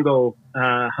the jungle,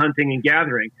 hunting and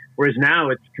gathering. Whereas now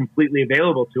it's completely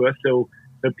available to us. So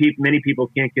many people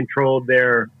can't control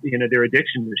their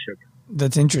addiction to sugar.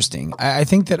 That's interesting. I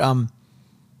think that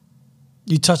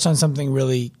you touched on something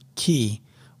really key,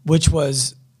 which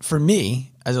was, for me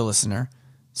as a listener,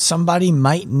 somebody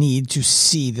might need to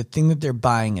see the thing that they're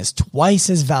buying is twice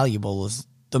as valuable as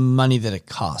the money that it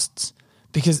costs,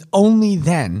 because only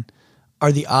then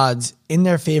are the odds in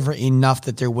their favor enough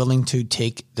that they're willing to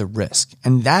take the risk.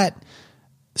 And that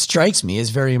strikes me as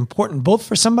very important, both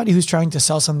for somebody who's trying to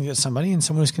sell something to somebody and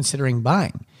someone who's considering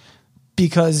buying,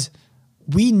 because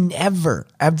we never,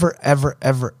 ever, ever,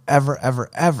 ever, ever, ever,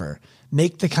 ever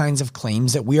make the kinds of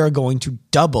claims that we are going to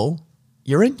double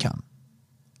your income.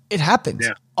 It happens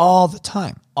all the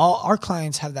time. All our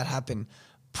clients have that happen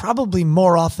probably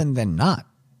more often than not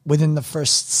within the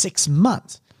first 6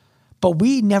 months. But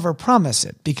we never promise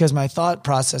it because my thought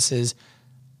process is,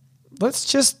 let's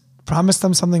just promise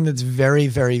them something that's very,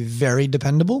 very, very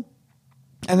dependable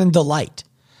and then delight,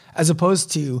 as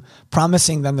opposed to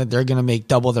promising them that they're going to make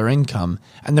double their income.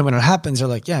 And then when it happens, they're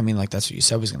like, yeah, I mean, like that's what you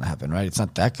said was going to happen, right? It's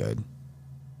not that good.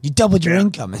 You doubled your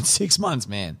income in 6 months,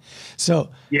 man.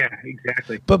 So yeah,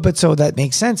 exactly. But so that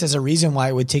makes sense as a reason why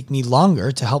it would take me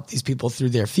longer to help these people through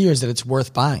their fears that it's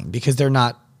worth buying, because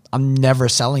I'm never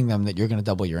selling them that you're going to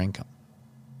double your income.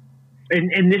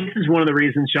 And this is one of the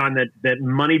reasons, Sean, that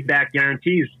money back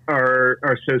guarantees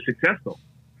are so successful,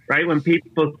 right? When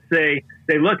people say,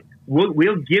 look,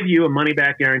 we'll give you a money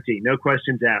back guarantee, no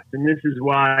questions asked. And this is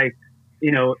why,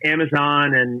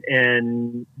 Amazon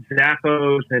and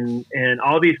Zappos and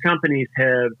all these companies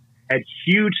have had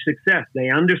huge success. They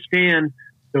understand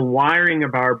the wiring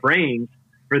of our brains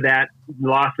for that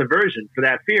loss aversion, for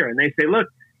that fear. And they say, look,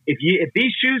 if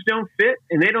these shoes don't fit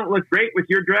and they don't look great with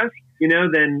your dress,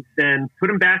 then put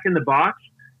them back in the box.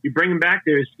 You bring them back.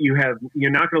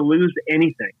 You're not going to lose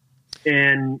anything.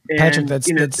 And Patrick,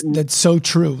 that's so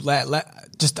true.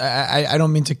 I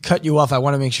don't mean to cut you off. I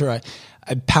want to make sure I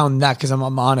pound that because I'm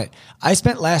on it. I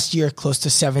spent last year close to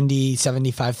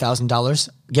 $75,000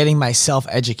 getting myself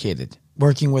educated,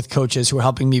 working with coaches who are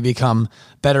helping me become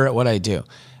better at what I do.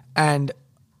 And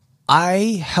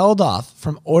I held off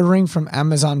from ordering from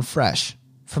Amazon Fresh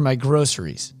for my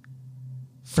groceries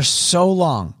for so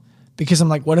long because I'm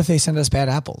like, what if they send us bad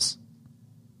apples?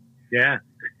 Yeah.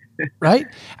 Right.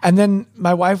 And then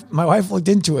my wife looked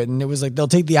into it and it was like, they'll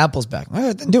take the apples back.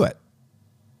 Well, then do it.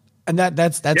 And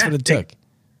that's what it took.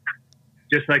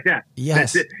 Just like that.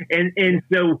 Yes. That's it. And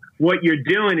so what you're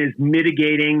doing is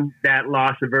mitigating that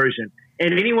loss aversion.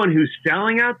 And anyone who's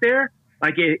selling out there,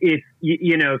 like if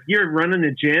you're running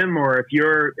a gym or if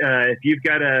you've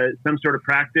got some sort of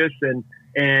practice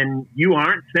and you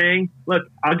aren't saying, look,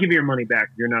 I'll give you your money back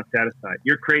if you're not satisfied,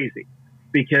 you're crazy,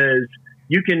 because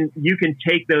you can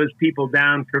take those people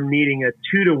down from needing a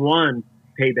 2-to-1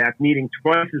 payback, needing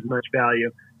twice as much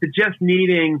value, to just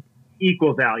needing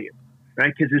equal value,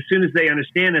 right? Because as soon as they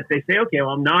understand it, they say, okay,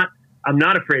 well, I'm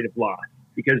not afraid of loss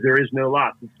because there is no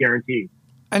loss; it's guaranteed.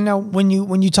 And now, when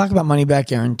you talk about money back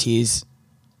guarantees,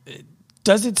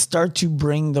 does it start to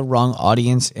bring the wrong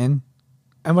audience in?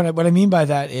 And what I mean by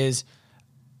that is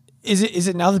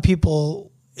it now that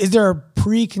people, is there a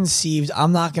preconceived,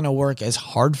 I'm not going to work as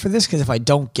hard for this because if I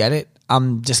don't get it,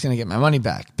 I'm just going to get my money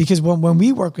back? Because when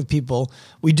we work with people,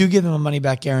 we do give them a money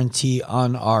back guarantee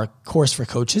on our course for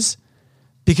coaches,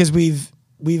 because we've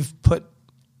put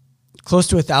close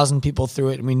to 1,000 people through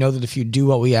it. And we know that if you do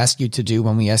what we ask you to do,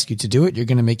 when we ask you to do it, you're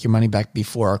going to make your money back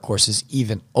before our course is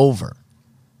even over,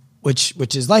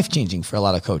 which is life-changing for a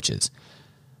lot of coaches,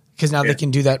 because now they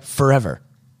can do that forever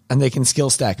and they can skill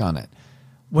stack on it.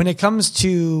 When it comes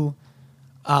to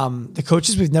the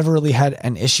coaches, we've never really had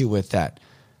an issue with that.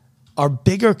 Our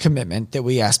bigger commitment that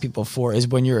we ask people for is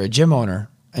when you're a gym owner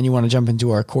and you want to jump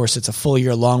into our course. It's a full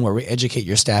year long where we educate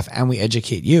your staff and we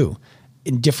educate you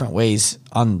in different ways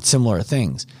on similar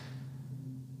things.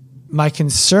 My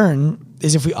concern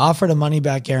is if we offered a money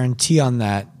back guarantee on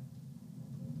that,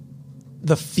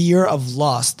 the fear of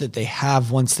loss that they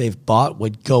have once they've bought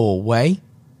would go away,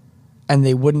 and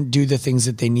they wouldn't do the things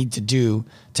that they need to do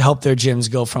to help their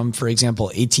gyms go from, for example,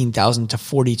 $18,000 to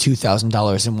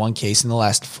 $42,000 in one case in the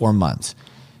last 4 months,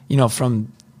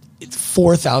 from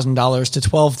 $4,000 to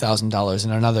 $12,000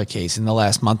 in another case in the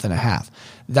last month and a half.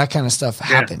 That kind of stuff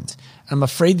happened. I'm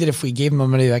afraid that if we gave them a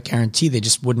money back guarantee, they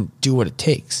just wouldn't do what it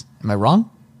takes. Am I wrong?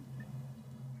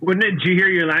 Did you hear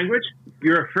your language?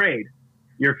 You're afraid.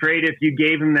 You're afraid if you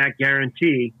gave them that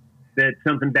guarantee that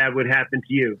something bad would happen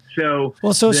to you. So,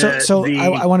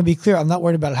 I want to be clear. I'm not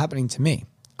worried about it happening to me.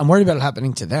 I'm worried about it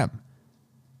happening to them.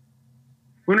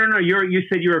 Well, no. You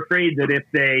said you were afraid that if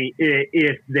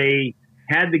they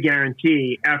had the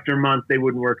guarantee, after a month they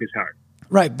wouldn't work as hard.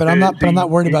 Right, but I'm not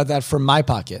worried about that for my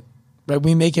pocket. Right,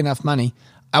 we make enough money.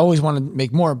 I always want to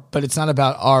make more, but it's not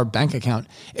about our bank account.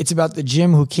 It's about the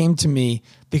gym who came to me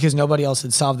because nobody else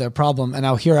had solved their problem, and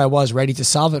now here I was ready to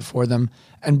solve it for them.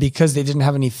 And because they didn't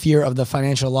have any fear of the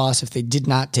financial loss if they did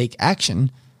not take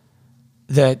action,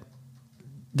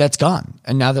 that's gone.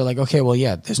 And now they're like, okay, well,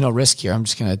 yeah, there's no risk here.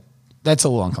 That's a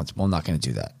little uncomfortable. I'm not going to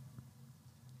do that.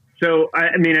 So,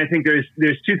 I think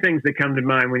there's two things that come to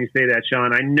mind when you say that,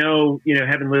 Sean. I know,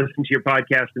 having listened to your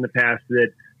podcast in the past, that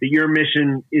your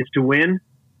mission is to win,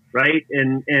 right?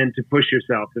 And to push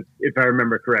yourself, if I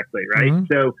remember correctly, right? Mm-hmm.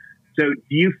 So do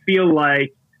you feel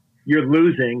like you're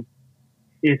losing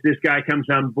if this guy comes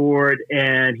on board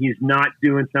and he's not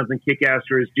doing something kick-ass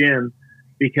for his gym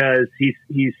because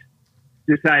he's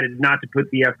decided not to put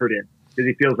the effort in because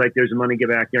he feels like there's a money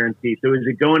back guarantee. So is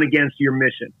it going against your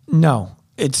mission? No,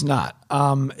 it's not.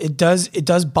 It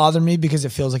does bother me because it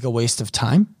feels like a waste of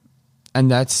time.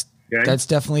 And that's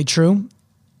definitely true.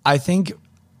 I think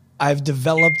I've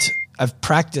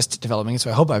practiced developing it,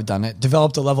 so I hope I've done it,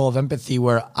 developed a level of empathy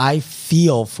where I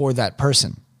feel for that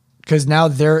person. Because now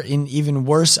they're in even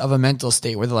worse of a mental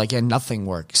state where they're like, yeah, nothing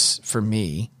works for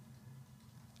me.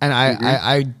 And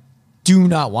I do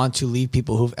not want to leave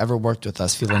people who've ever worked with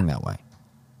us feeling that way.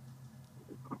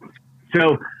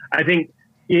 So I think,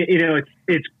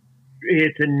 it's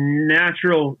a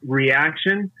natural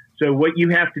reaction. So what you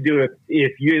have to do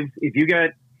if you got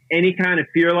any kind of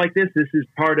fear like this is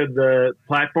part of the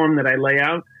platform that I lay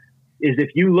out, is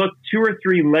if you look 2 or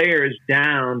 3 layers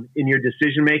down in your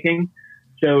decision making.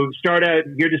 So start out,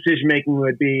 your decision making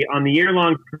would be on the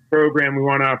year-long program, we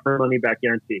want to offer money back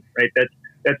guarantee, right?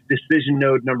 That's decision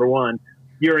node number 1.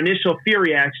 Your initial fear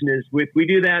reaction is, if we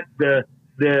do that,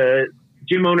 the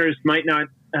gym owners might not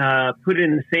put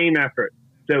in the same effort.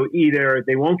 So either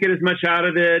they won't get as much out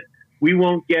of it, we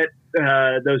won't get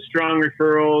those strong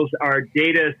referrals. Our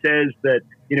data says that,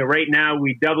 right now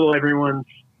we double everyone's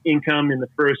income in the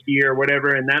first year or whatever,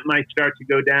 and that might start to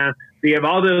go down. So you have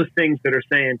all those things that are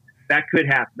saying that could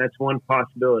happen. That's one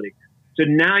possibility. So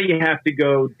now you have to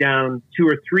go down 2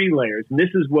 or 3 layers. And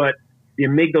this is what the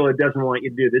amygdala doesn't want you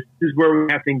to do. This is where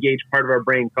we have to engage part of our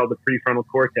brain called the prefrontal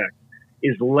cortex,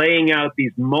 is laying out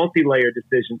these multi-layer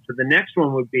decisions. So the next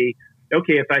one would be,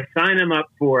 okay, if I sign them up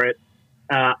for it,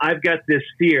 I've got this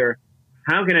fear.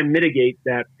 How can I mitigate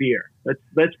that fear?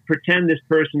 Let's pretend this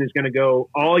person is going to go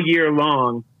all year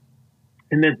long,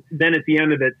 and then at the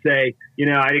end of it say,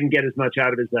 I didn't get as much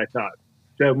out of it as I thought.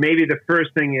 So maybe the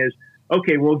first thing is,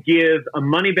 okay, we'll give a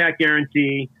money back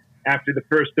guarantee after the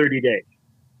first 30 days.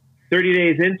 30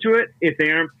 days into it, if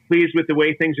they aren't pleased with the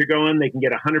way things are going, they can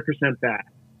get 100% back.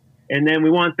 And then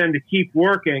we want them to keep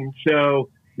working. So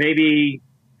maybe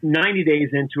 90 days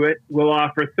into it, we'll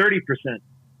offer 30%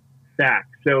 back.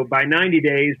 So by 90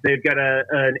 days, they've got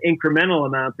an incremental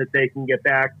amount that they can get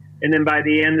back. And then by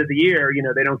the end of the year,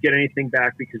 they don't get anything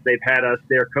back because they've had us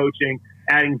there coaching,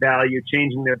 adding value,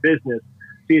 changing their business.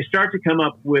 So you start to come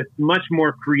up with much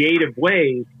more creative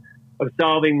ways of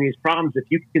solving these problems. If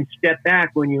you can step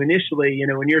back when you initially,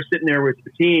 when you're sitting there with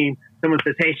the team, someone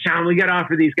says, hey, Sean, we got to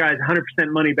offer these guys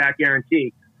 100% money back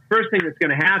guarantee. First thing that's going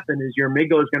to happen is your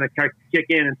amygdala is going to kick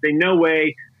in and say, no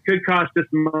way, could cost us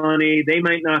money. They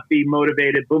might not be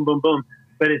motivated, boom, boom, boom.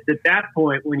 But it's at that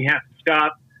point when you have to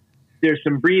stop. There's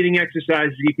some breathing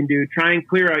exercises you can do. Try and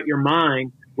clear out your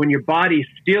mind when your body's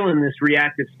still in this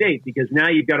reactive state, because now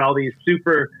you've got all these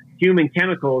superhuman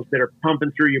chemicals that are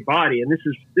pumping through your body. And this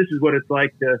is what it's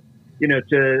like to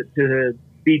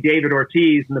be David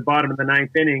Ortiz in the bottom of the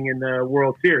 9th inning in the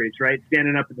World Series, right?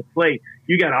 Standing up at the plate.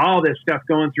 You got all this stuff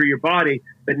going through your body,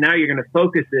 but now you're going to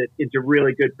focus it into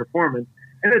really good performance.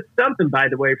 And it's something, by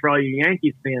the way, for all you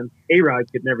Yankees fans,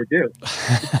 A-Rod could never do.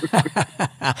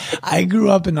 I grew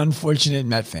up an unfortunate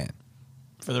Met fan,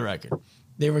 for the record.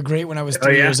 They were great when I was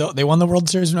 3 years old. They won the World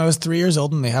Series when I was 3 years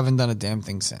old, and they haven't done a damn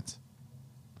thing since.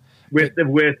 With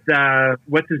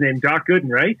what's his name? Doc Gooden,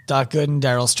 right? Doc Gooden,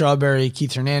 Darryl Strawberry,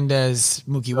 Keith Hernandez,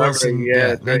 Mookie Wilson.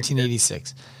 Yeah,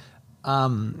 1986.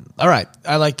 All right.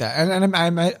 I like that. And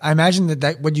I imagine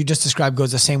that what you just described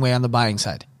goes the same way on the buying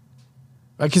side.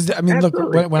 Because, I mean,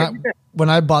 absolutely. Look, when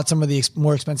I bought some of the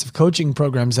more expensive coaching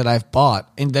programs that I've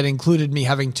bought, and that included me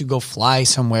having to go fly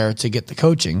somewhere to get the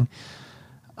coaching,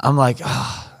 I'm like,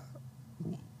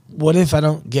 what if I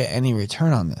don't get any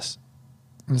return on this?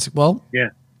 And it's like, well, yeah.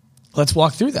 Let's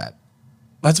walk through that.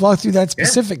 Let's walk through that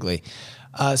specifically.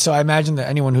 Yeah. So I imagine that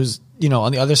anyone who's,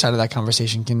 on the other side of that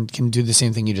conversation can do the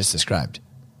same thing you just described.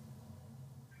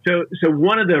 So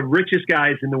one of the richest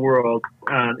guys in the world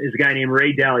is a guy named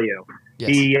Ray Dalio. Yes.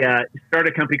 He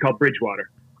started a company called Bridgewater,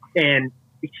 and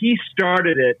he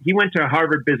started it. He went to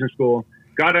Harvard Business School,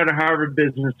 got out of Harvard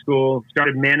Business School,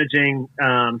 started managing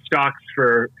stocks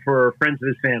for friends of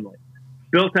his family,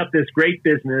 built up this great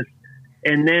business,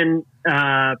 and then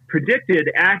predicted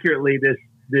accurately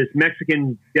this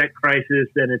Mexican debt crisis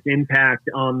and its impact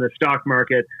on the stock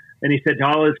market. And he said to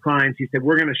all his clients, he said,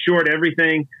 we're going to short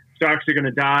everything. Stocks are going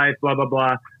to die, blah, blah,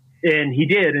 blah. And he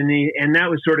did. And that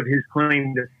was sort of his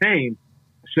claim to fame.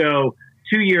 So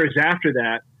 2 years after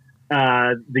that,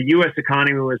 the U.S.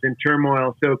 economy was in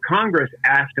turmoil. So Congress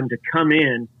asked him to come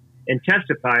in and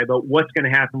testify about what's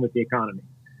going to happen with the economy.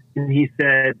 And he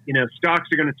said, stocks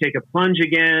are going to take a plunge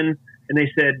again. And they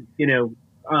said,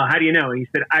 how do you know? And he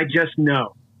said, I just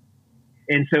know.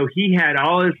 And so he had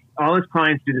all his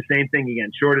clients do the same thing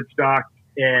again, shorted stock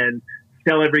and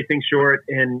sell everything short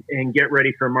and get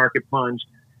ready for a market plunge.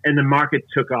 And the market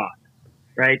took off,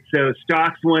 right? So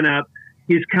stocks went up.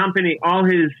 His company, all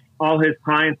his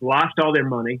clients lost all their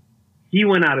money. He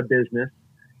went out of business.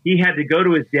 He had to go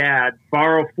to his dad,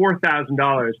 borrow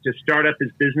 $4,000 to start up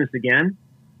his business again.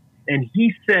 And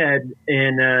he said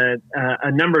in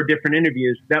a number of different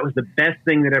interviews, that was the best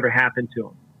thing that ever happened to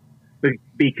him.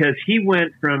 Because he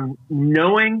went from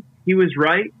knowing he was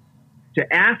right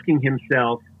to asking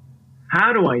himself,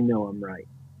 how do I know I'm right?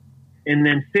 And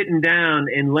then sitting down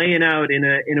and laying out in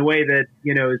a way that,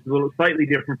 is a little slightly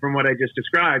different from what I just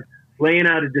described, laying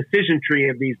out a decision tree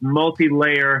of these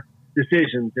multi-layer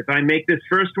decisions. If I make this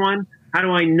first one, how do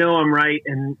I know I'm right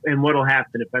and what'll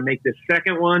happen? If I make this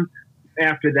second one,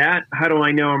 after that, how do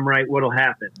I know I'm right? What'll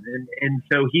happen? And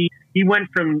so he went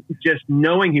from just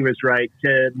knowing he was right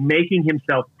to making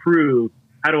himself prove,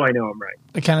 how do I know I'm right?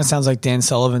 It kind of sounds like Dan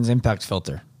Sullivan's impact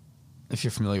filter, if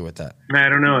you're familiar with that. I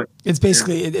don't know. It's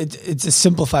basically, it's a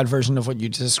simplified version of what you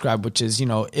just described, which is,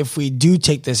 if we do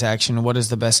take this action, what is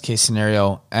the best case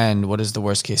scenario and what is the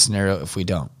worst case scenario if we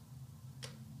don't?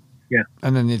 Yeah.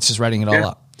 And then it's just writing it all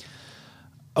up.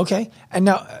 Okay. And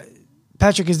now,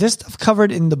 Patrick, is this stuff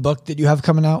covered in the book that you have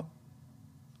coming out?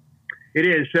 It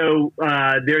is. So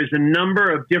there's a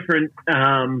number of different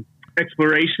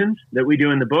explorations that we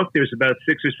do in the book. There's about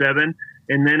 6 or 7.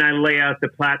 And then I lay out the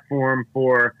platform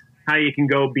for how you can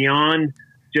go beyond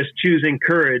just choosing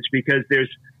courage, because there's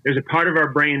a part of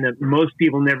our brain that most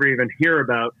people never even hear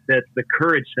about. That's the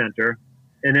courage center.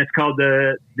 And it's called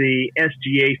the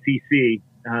SGACC,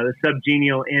 the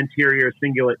subgenial anterior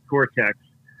cingulate cortex.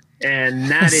 And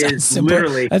that is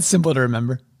literally... That's simple to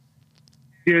remember.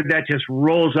 Dude, that just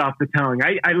rolls off the tongue.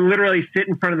 I literally sit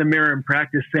in front of the mirror and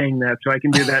practice saying that so I can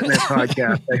do that in that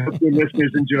podcast. I hope your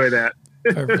listeners enjoy that.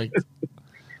 Perfect.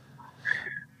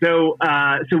 So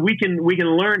we can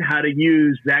learn how to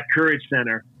use that courage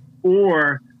center,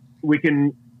 or we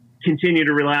can continue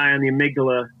to rely on the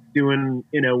amygdala doing,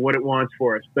 what it wants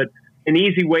for us. But an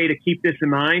easy way to keep this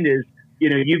in mind is,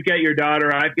 you've got your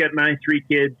daughter, I've got my 3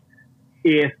 kids.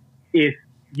 If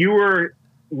you were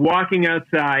walking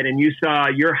outside and you saw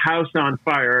your house on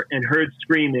fire and heard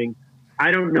screaming,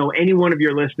 I don't know any one of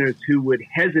your listeners who would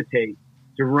hesitate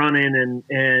to run in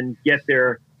and get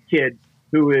their kid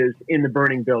who is in the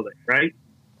burning building, right?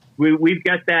 We've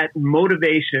got that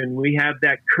motivation. We have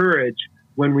that courage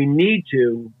when we need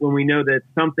to, when we know that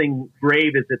something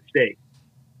grave is at stake.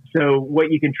 So what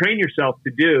you can train yourself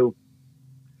to do,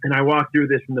 and I walk through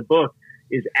this in the book,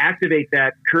 is activate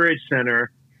that courage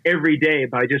center every day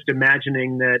by just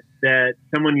imagining that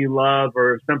someone you love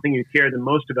or something you care the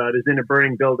most about is in a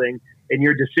burning building and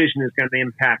your decision is going to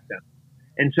impact them.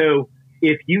 And so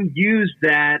if you use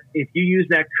that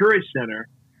courage center,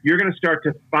 you're going to start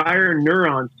to fire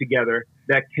neurons together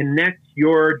that connect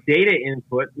your data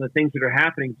input, the things that are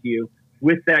happening to you,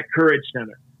 with that courage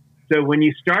center. So when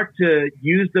you start to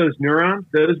use those neurons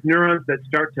that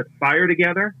start to fire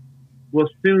together will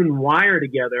soon wire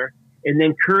together, and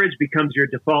then courage becomes your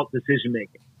default decision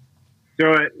making.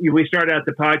 So we started out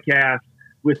the podcast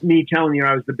with me telling you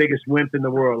I was the biggest wimp in the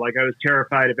world, like I was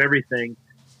terrified of everything.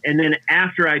 And then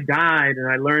after I died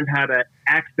and I learned how to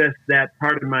access that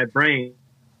part of my brain,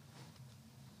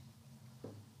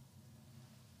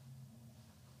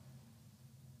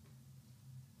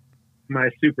 my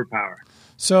superpower.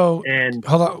 So, and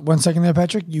hold on 1 second there,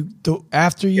 Patrick.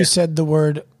 After you said the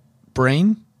word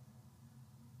brain,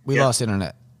 we lost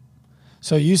internet.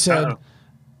 So you said,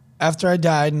 after I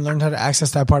died and learned how to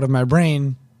access that part of my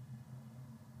brain.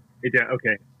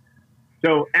 Okay.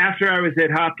 So after I was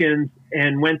at Hopkins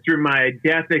and went through my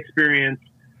death experience,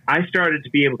 I started to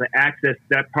be able to access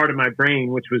that part of my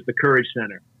brain, which was the courage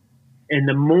center. And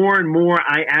the more and more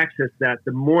I accessed that,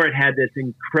 the more it had this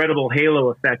incredible halo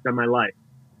effect on my life.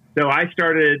 So I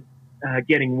started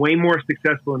getting way more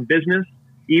successful in business,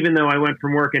 even though I went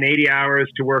from working 80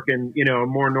 hours to working, a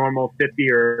more normal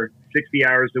 50 or 60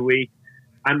 hours a week.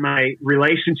 And my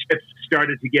relationships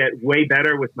started to get way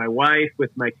better with my wife,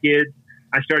 with my kids.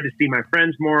 I started to see my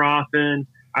friends more often.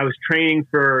 I was training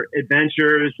for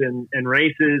adventures and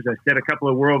races. I set a couple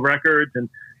of world records and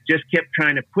just kept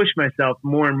trying to push myself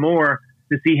more and more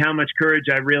to see how much courage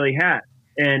I really had.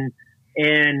 And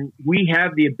we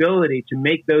have the ability to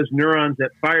make those neurons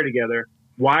that fire together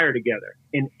wire together.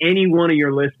 And any one of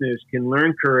your listeners can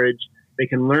learn courage, they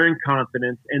can learn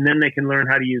confidence, and then they can learn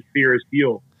how to use fear as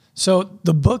fuel. So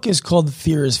the book is called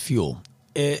Fear is Fuel.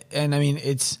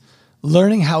 It's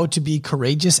learning how to be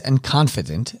courageous and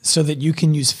confident so that you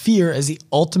can use fear as the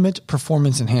ultimate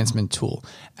performance enhancement tool.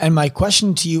 And my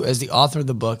question to you as the author of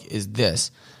the book is this.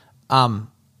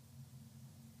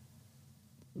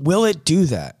 Will it do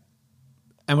that?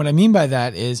 And what I mean by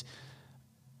that is,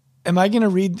 are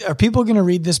people going to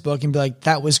read this book and be like,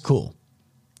 that was cool?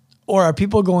 Or are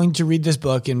people going to read this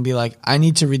book and be like, I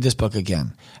need to read this book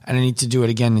again, and I need to do it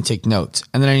again and take notes.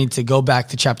 And then I need to go back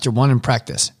to chapter 1 and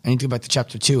practice. I need to go back to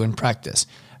chapter 2 and practice.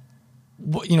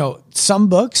 Some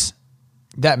books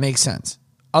that makes sense.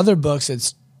 Other books,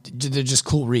 they're just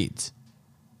cool reads.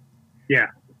 Yeah.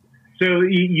 So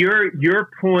your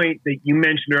point that you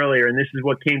mentioned earlier, and this is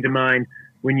what came to mind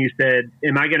when you said,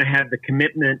 am I going to have the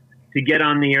commitment to get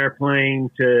on the airplane,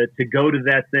 to go to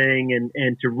that thing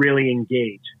and to really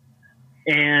engage?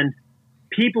 And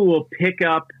people will pick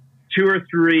up 2 or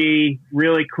 3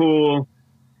 really cool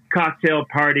cocktail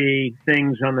party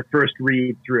things on the first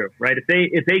read through, right?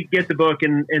 If they get the book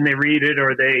and they read it,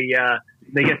 or they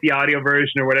get the audio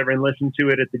version or whatever and listen to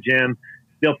it at the gym,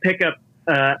 they'll pick up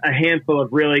a handful of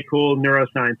really cool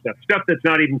neuroscience stuff that's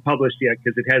not even published yet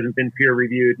because it hasn't been peer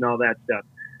reviewed and all that stuff.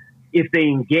 If they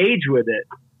engage with it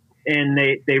and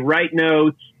they write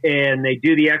notes and they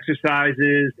do the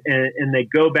exercises and they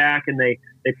go back and they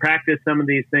practice some of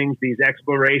these things, these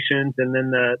explorations, and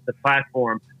then the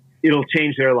platform, it'll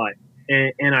change their life.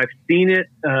 And I've seen it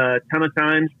a ton of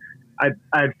times.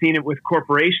 I've seen it with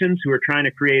corporations who are trying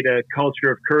to create a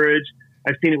culture of courage.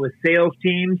 I've seen it with sales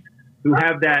teams who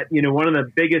have that. One of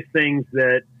the biggest things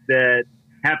that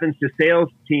happens to sales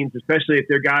teams, especially if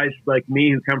they're guys like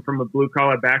me who come from a blue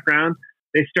collar background,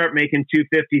 they start making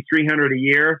 $250, $300 a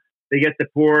year. They get the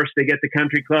Porsche, they get the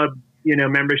country club,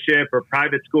 membership or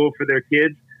private school for their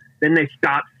kids. Then they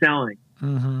stop selling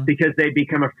because they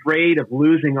become afraid of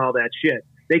losing all that shit.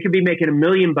 They could be making $1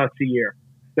 million a year,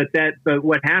 but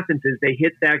what happens is they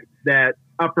hit that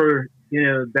upper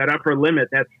limit,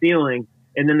 that ceiling,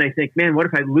 and then they think, man, what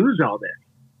if I lose all this?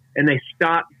 And they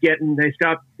stop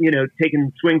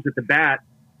taking swings at the bat,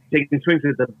 taking swings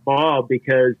at the ball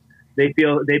because they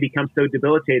feel they become so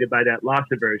debilitated by that loss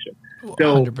aversion.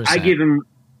 So 100%.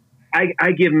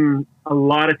 I give them a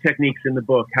lot of techniques in the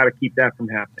book how to keep that from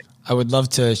happening. I would love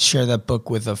to share that book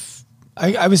with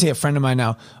I would say a friend of mine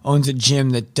now owns a gym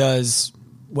that does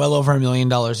well over $1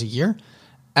 million a year,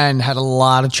 and had a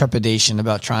lot of trepidation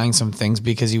about trying some things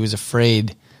because he was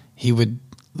afraid he would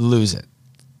lose it.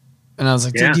 And I was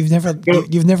like, dude,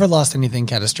 you've never lost anything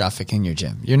catastrophic in your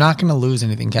gym. You're not going to lose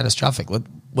anything catastrophic.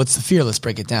 What's the fear? Let's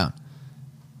break it down.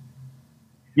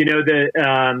 I know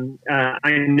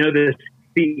the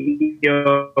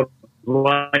CEO of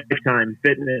Lifetime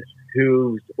Fitness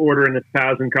who's ordering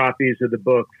 1,000 copies of the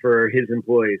book for his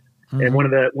employees. Mm-hmm. And one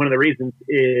of the reasons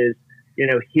is,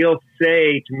 he'll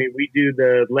say to me, we do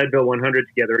the Leadville 100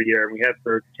 together a year, and we have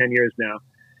for 10 years now.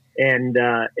 And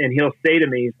he'll say to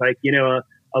me, he's like,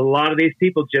 a lot of these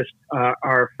people just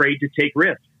are afraid to take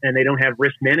risks, and they don't have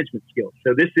risk management skills.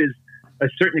 So this is a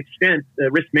certain extent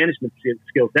risk management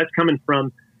skills. That's coming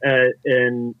from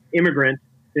an immigrant,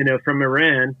 from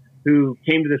Iran who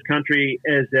came to this country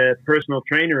as a personal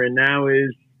trainer, and now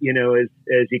is,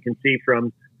 as you can see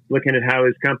from looking at how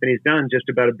his company's done, just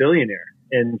about a billionaire.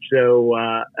 And so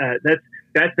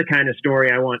that's the kind of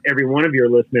story I want every one of your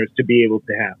listeners to be able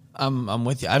to have. I'm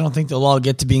with you. I don't think they'll all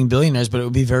get to being billionaires, but it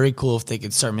would be very cool if they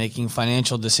could start making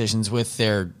financial decisions with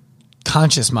their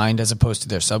conscious mind as opposed to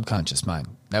their subconscious mind.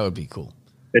 That would be cool.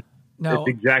 That's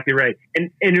exactly right. And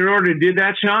in order to do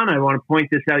that, Sean, I want to point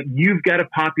this out. You've got to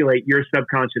populate your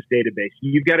subconscious database.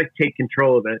 You've got to take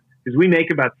control of it, because we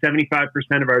make about 75%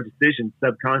 of our decisions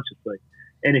subconsciously.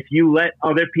 And if you let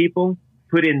other people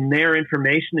put in their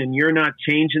information and you're not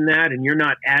changing that and you're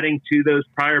not adding to those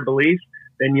prior beliefs,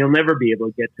 then you'll never be able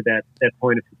to get to that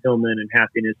point of fulfillment and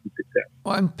happiness and success.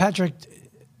 Well, and Patrick,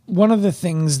 one of the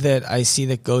things that I see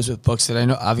that goes with books that I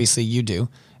know obviously you do,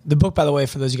 the book, by the way,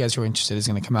 for those of you guys who are interested, is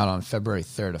going to come out on February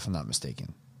 3rd, if I'm not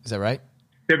mistaken. Is that right?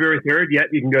 February 3rd, yeah.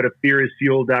 You can go to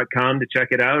fearisfuel.com to check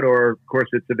it out, or, of course,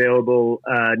 it's available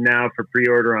now for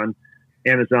pre-order on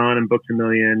Amazon and Books A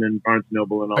Million and Barnes &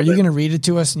 Noble and all that. Are you going to read it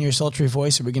to us in your sultry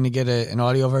voice? Are we going to get an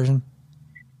audio version?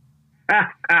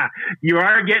 You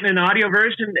are getting an audio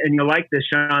version, and you'll like this,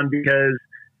 Sean, because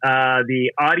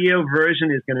the audio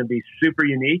version is going to be super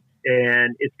unique,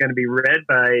 and it's going to be read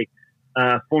by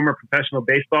a former professional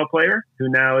baseball player who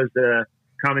now is a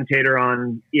commentator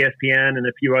on ESPN and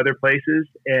a few other places.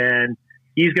 And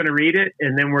he's going to read it,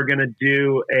 and then we're going to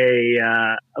do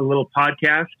a little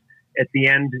podcast at the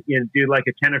end, do like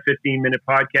a 10 or 15 minute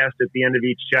podcast at the end of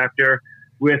each chapter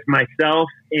with myself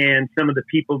and some of the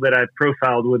people that I've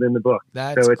profiled within the book.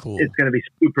 That's so it's, cool. It's going to be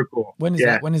super cool. When is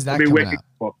that? When is that coming out?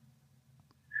 Cool.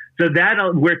 So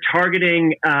we're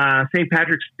targeting St.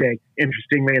 Patrick's Day,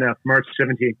 interestingly enough, March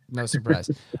 17th. No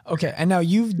surprise. Okay, and now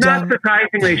you've done... Not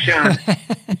surprisingly, Sean.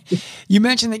 You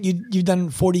mentioned that you've done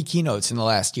 40 keynotes in the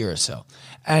last year or so.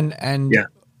 And yeah.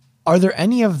 Are there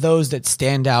any of those that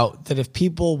stand out that if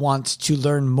people want to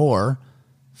learn more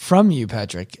from you,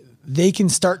 Patrick, they can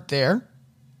start there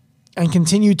and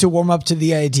continue to warm up to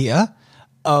the idea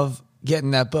of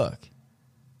getting that book?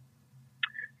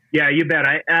 Yeah, you bet.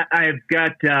 I've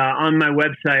got on my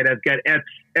website, I've got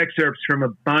excerpts from a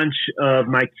bunch of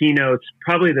my keynotes.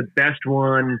 Probably the best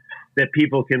one that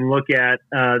people can look at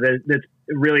that's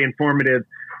really informative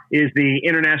is the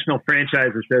International Franchise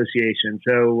Association.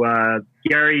 So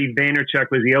Gary Vaynerchuk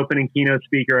was the opening keynote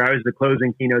speaker. I was the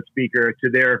closing keynote speaker to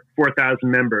their 4,000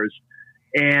 members.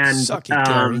 And suck it,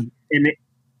 Gary.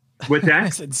 What's that? I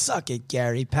said, suck it,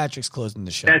 Gary. Patrick's closing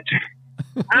the show.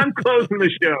 I'm closing the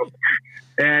show.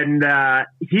 And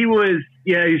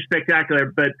he's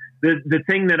spectacular. But the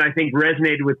thing that I think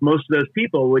resonated with most of those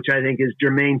people, which I think is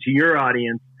germane to your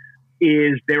audience,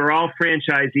 is they were all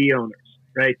franchisee owners,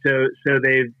 right? So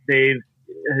they've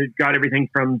got everything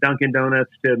from Dunkin'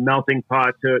 Donuts to Melting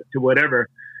Pot to whatever.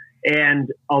 And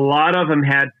a lot of them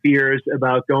had fears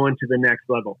about going to the next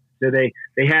level. So they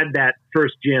had that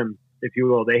first gym, if you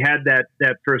will. They had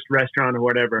that first restaurant or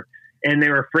whatever. And they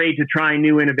were afraid to try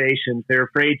new innovations. They were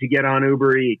afraid to get on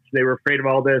Uber Eats. They were afraid of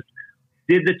all this.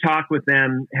 Did the talk with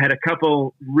them, had a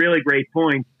couple really great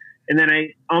points. And then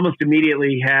I almost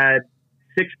immediately had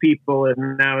 6 people,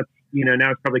 and now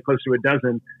it's probably close to a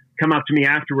dozen, come up to me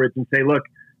afterwards and say, look,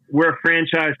 we're a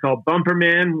franchise called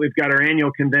Bumperman. We've got our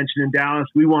annual convention in Dallas.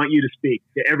 We want you to speak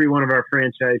to every one of our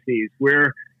franchisees.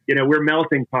 We're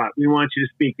Melting Pot. We want you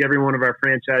to speak to every one of our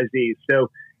franchisees. So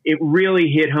it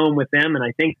really hit home with them. And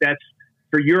I think that's,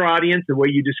 for your audience, the way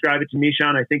you describe it to me,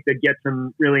 Sean, I think they'd get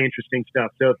some really interesting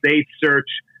stuff. So if they search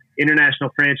International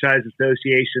Franchise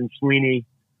Association, Sweeney,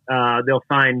 they'll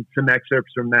find some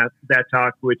excerpts from that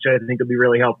talk, which I think will be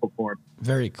really helpful for them.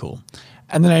 Very cool.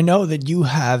 And then I know that you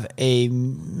have a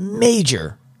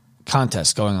major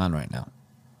contest going on right now.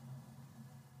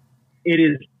 It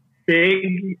is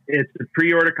big. It's a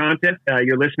pre-order contest.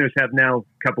 Your listeners have now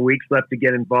a couple weeks left to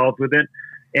get involved with it.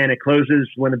 And it closes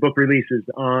when the book releases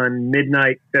on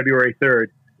midnight, February 3rd,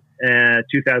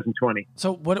 2020.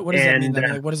 So what does that mean?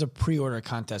 Like, what is a pre-order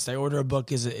contest? I order a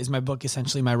book. Is my book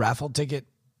essentially my raffle ticket?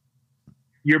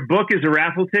 Your book is a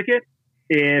raffle ticket.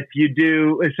 If you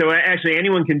do, so actually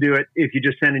anyone can do it if you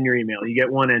just send in your email. You get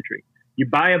one entry. You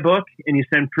buy a book and you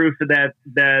send proof of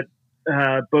that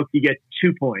book, you get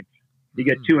 2 points. You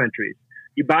get 2 entries.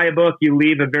 You buy a book, you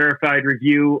leave a verified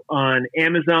review on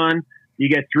Amazon, you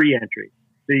get 3 entries.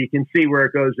 So you can see where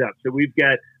it goes up. So we've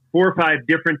got 4 or 5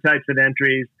 different types of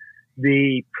entries.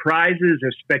 The prizes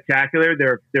are spectacular.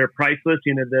 They're priceless.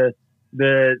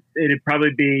 It'd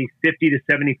probably be 50 to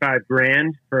 75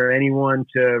 grand for anyone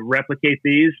to replicate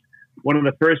these. One of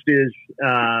the first is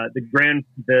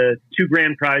the 2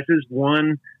 grand prizes.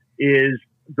 One is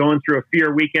going through a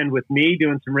fear weekend with me,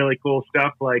 doing some really cool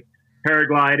stuff like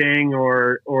paragliding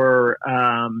or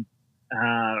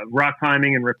rock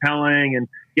climbing and rappelling and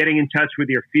getting in touch with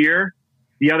your fear.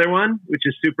 The other one, which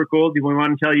is super cool. Do we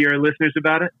want to tell your listeners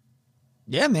about it?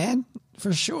 Yeah, man,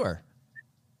 for sure.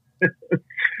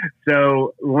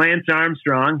 So Lance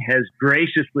Armstrong has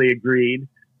graciously agreed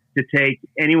to take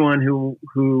anyone who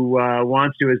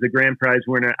wants to as the grand prize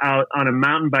winner out on a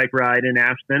mountain bike ride in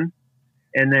Aspen,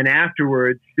 and then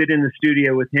afterwards sit in the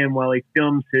studio with him while he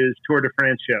films his Tour de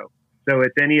France show. So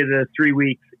it's any of the 3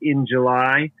 weeks in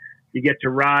July. You get to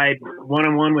ride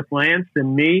one-on-one with Lance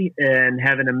and me and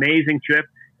have an amazing trip,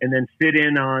 and then sit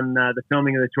in on the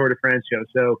filming of the Tour de France show.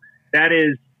 So that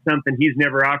is something he's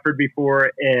never offered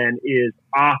before and is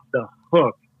off the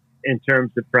hook in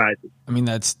terms of prizes. I mean,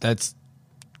 that's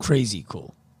crazy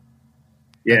cool.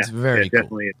 Yeah, that's very cool.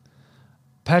 Definitely is.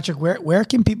 Patrick, where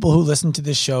can people who listen to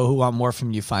this show who want more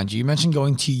from you find you? You mentioned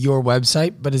going to your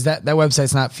website, but is that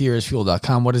website's not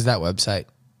fearisfuel.com. What is that website?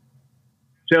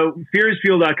 So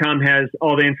fearisfuel.com has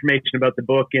all the information about the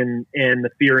book and the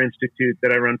Fear Institute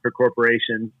that I run for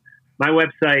corporations. My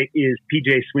website is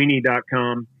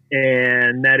pjsweeney.com,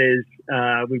 and that is,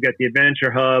 we've got the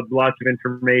Adventure Hub, lots of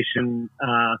information,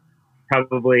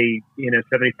 probably,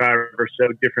 75 or so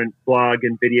different blog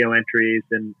and video entries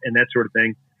and that sort of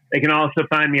thing. They can also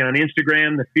find me on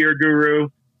Instagram, The Fear Guru,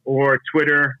 or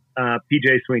Twitter,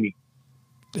 PJ Sweeney.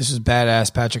 This is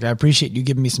badass, Patrick. I appreciate you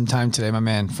giving me some time today, my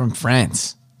man, from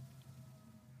France.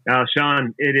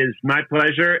 Sean, it is my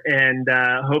pleasure, and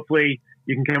hopefully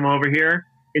you can come over here,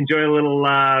 enjoy a little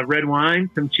red wine,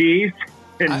 some cheese,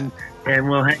 and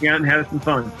we'll hang out and have some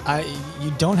fun.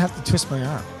 You don't have to twist my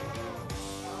arm.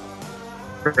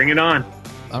 Bring it on.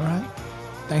 All right.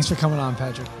 Thanks for coming on,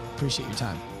 Patrick. Appreciate your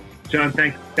time. John,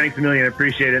 thanks a million. I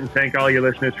appreciate it. And thank all your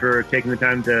listeners for taking the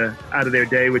time out of their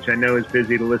day, which I know is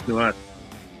busy, to listen to us.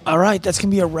 All right. That's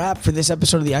going to be a wrap for this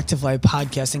episode of the Active Life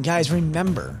Podcast. And guys,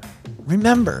 remember,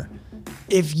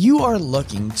 if you are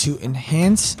looking to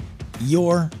enhance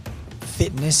your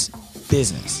fitness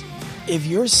business, if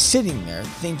you're sitting there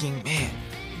thinking, man,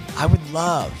 I would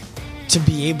love to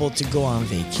be able to go on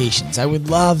vacations. I would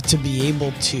love to be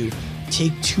able to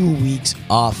take 2 weeks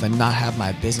off and not have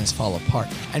my business fall apart.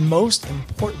 And most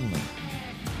importantly,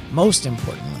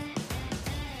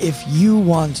 if you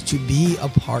want to be a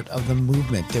part of the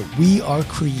movement that we are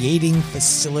creating,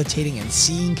 facilitating, and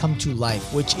seeing come to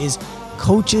life, which is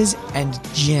coaches and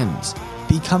gyms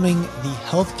becoming the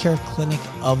healthcare clinic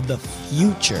of the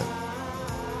future,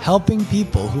 helping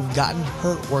people who've gotten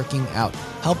hurt working out,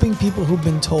 helping people who've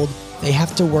been told they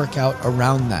have to work out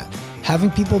around that,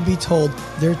 having people be told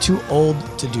they're too old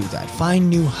to do that, find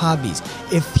new hobbies.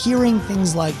 If hearing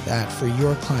things like that for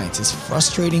your clients is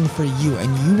frustrating for you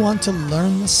and you want to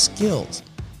learn the skills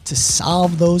to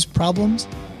solve those problems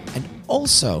and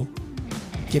also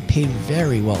get paid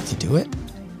very well to do it,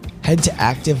 head to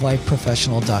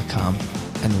activelifeprofessional.com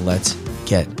and let's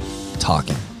get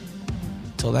talking.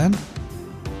 Till then,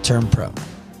 turn pro.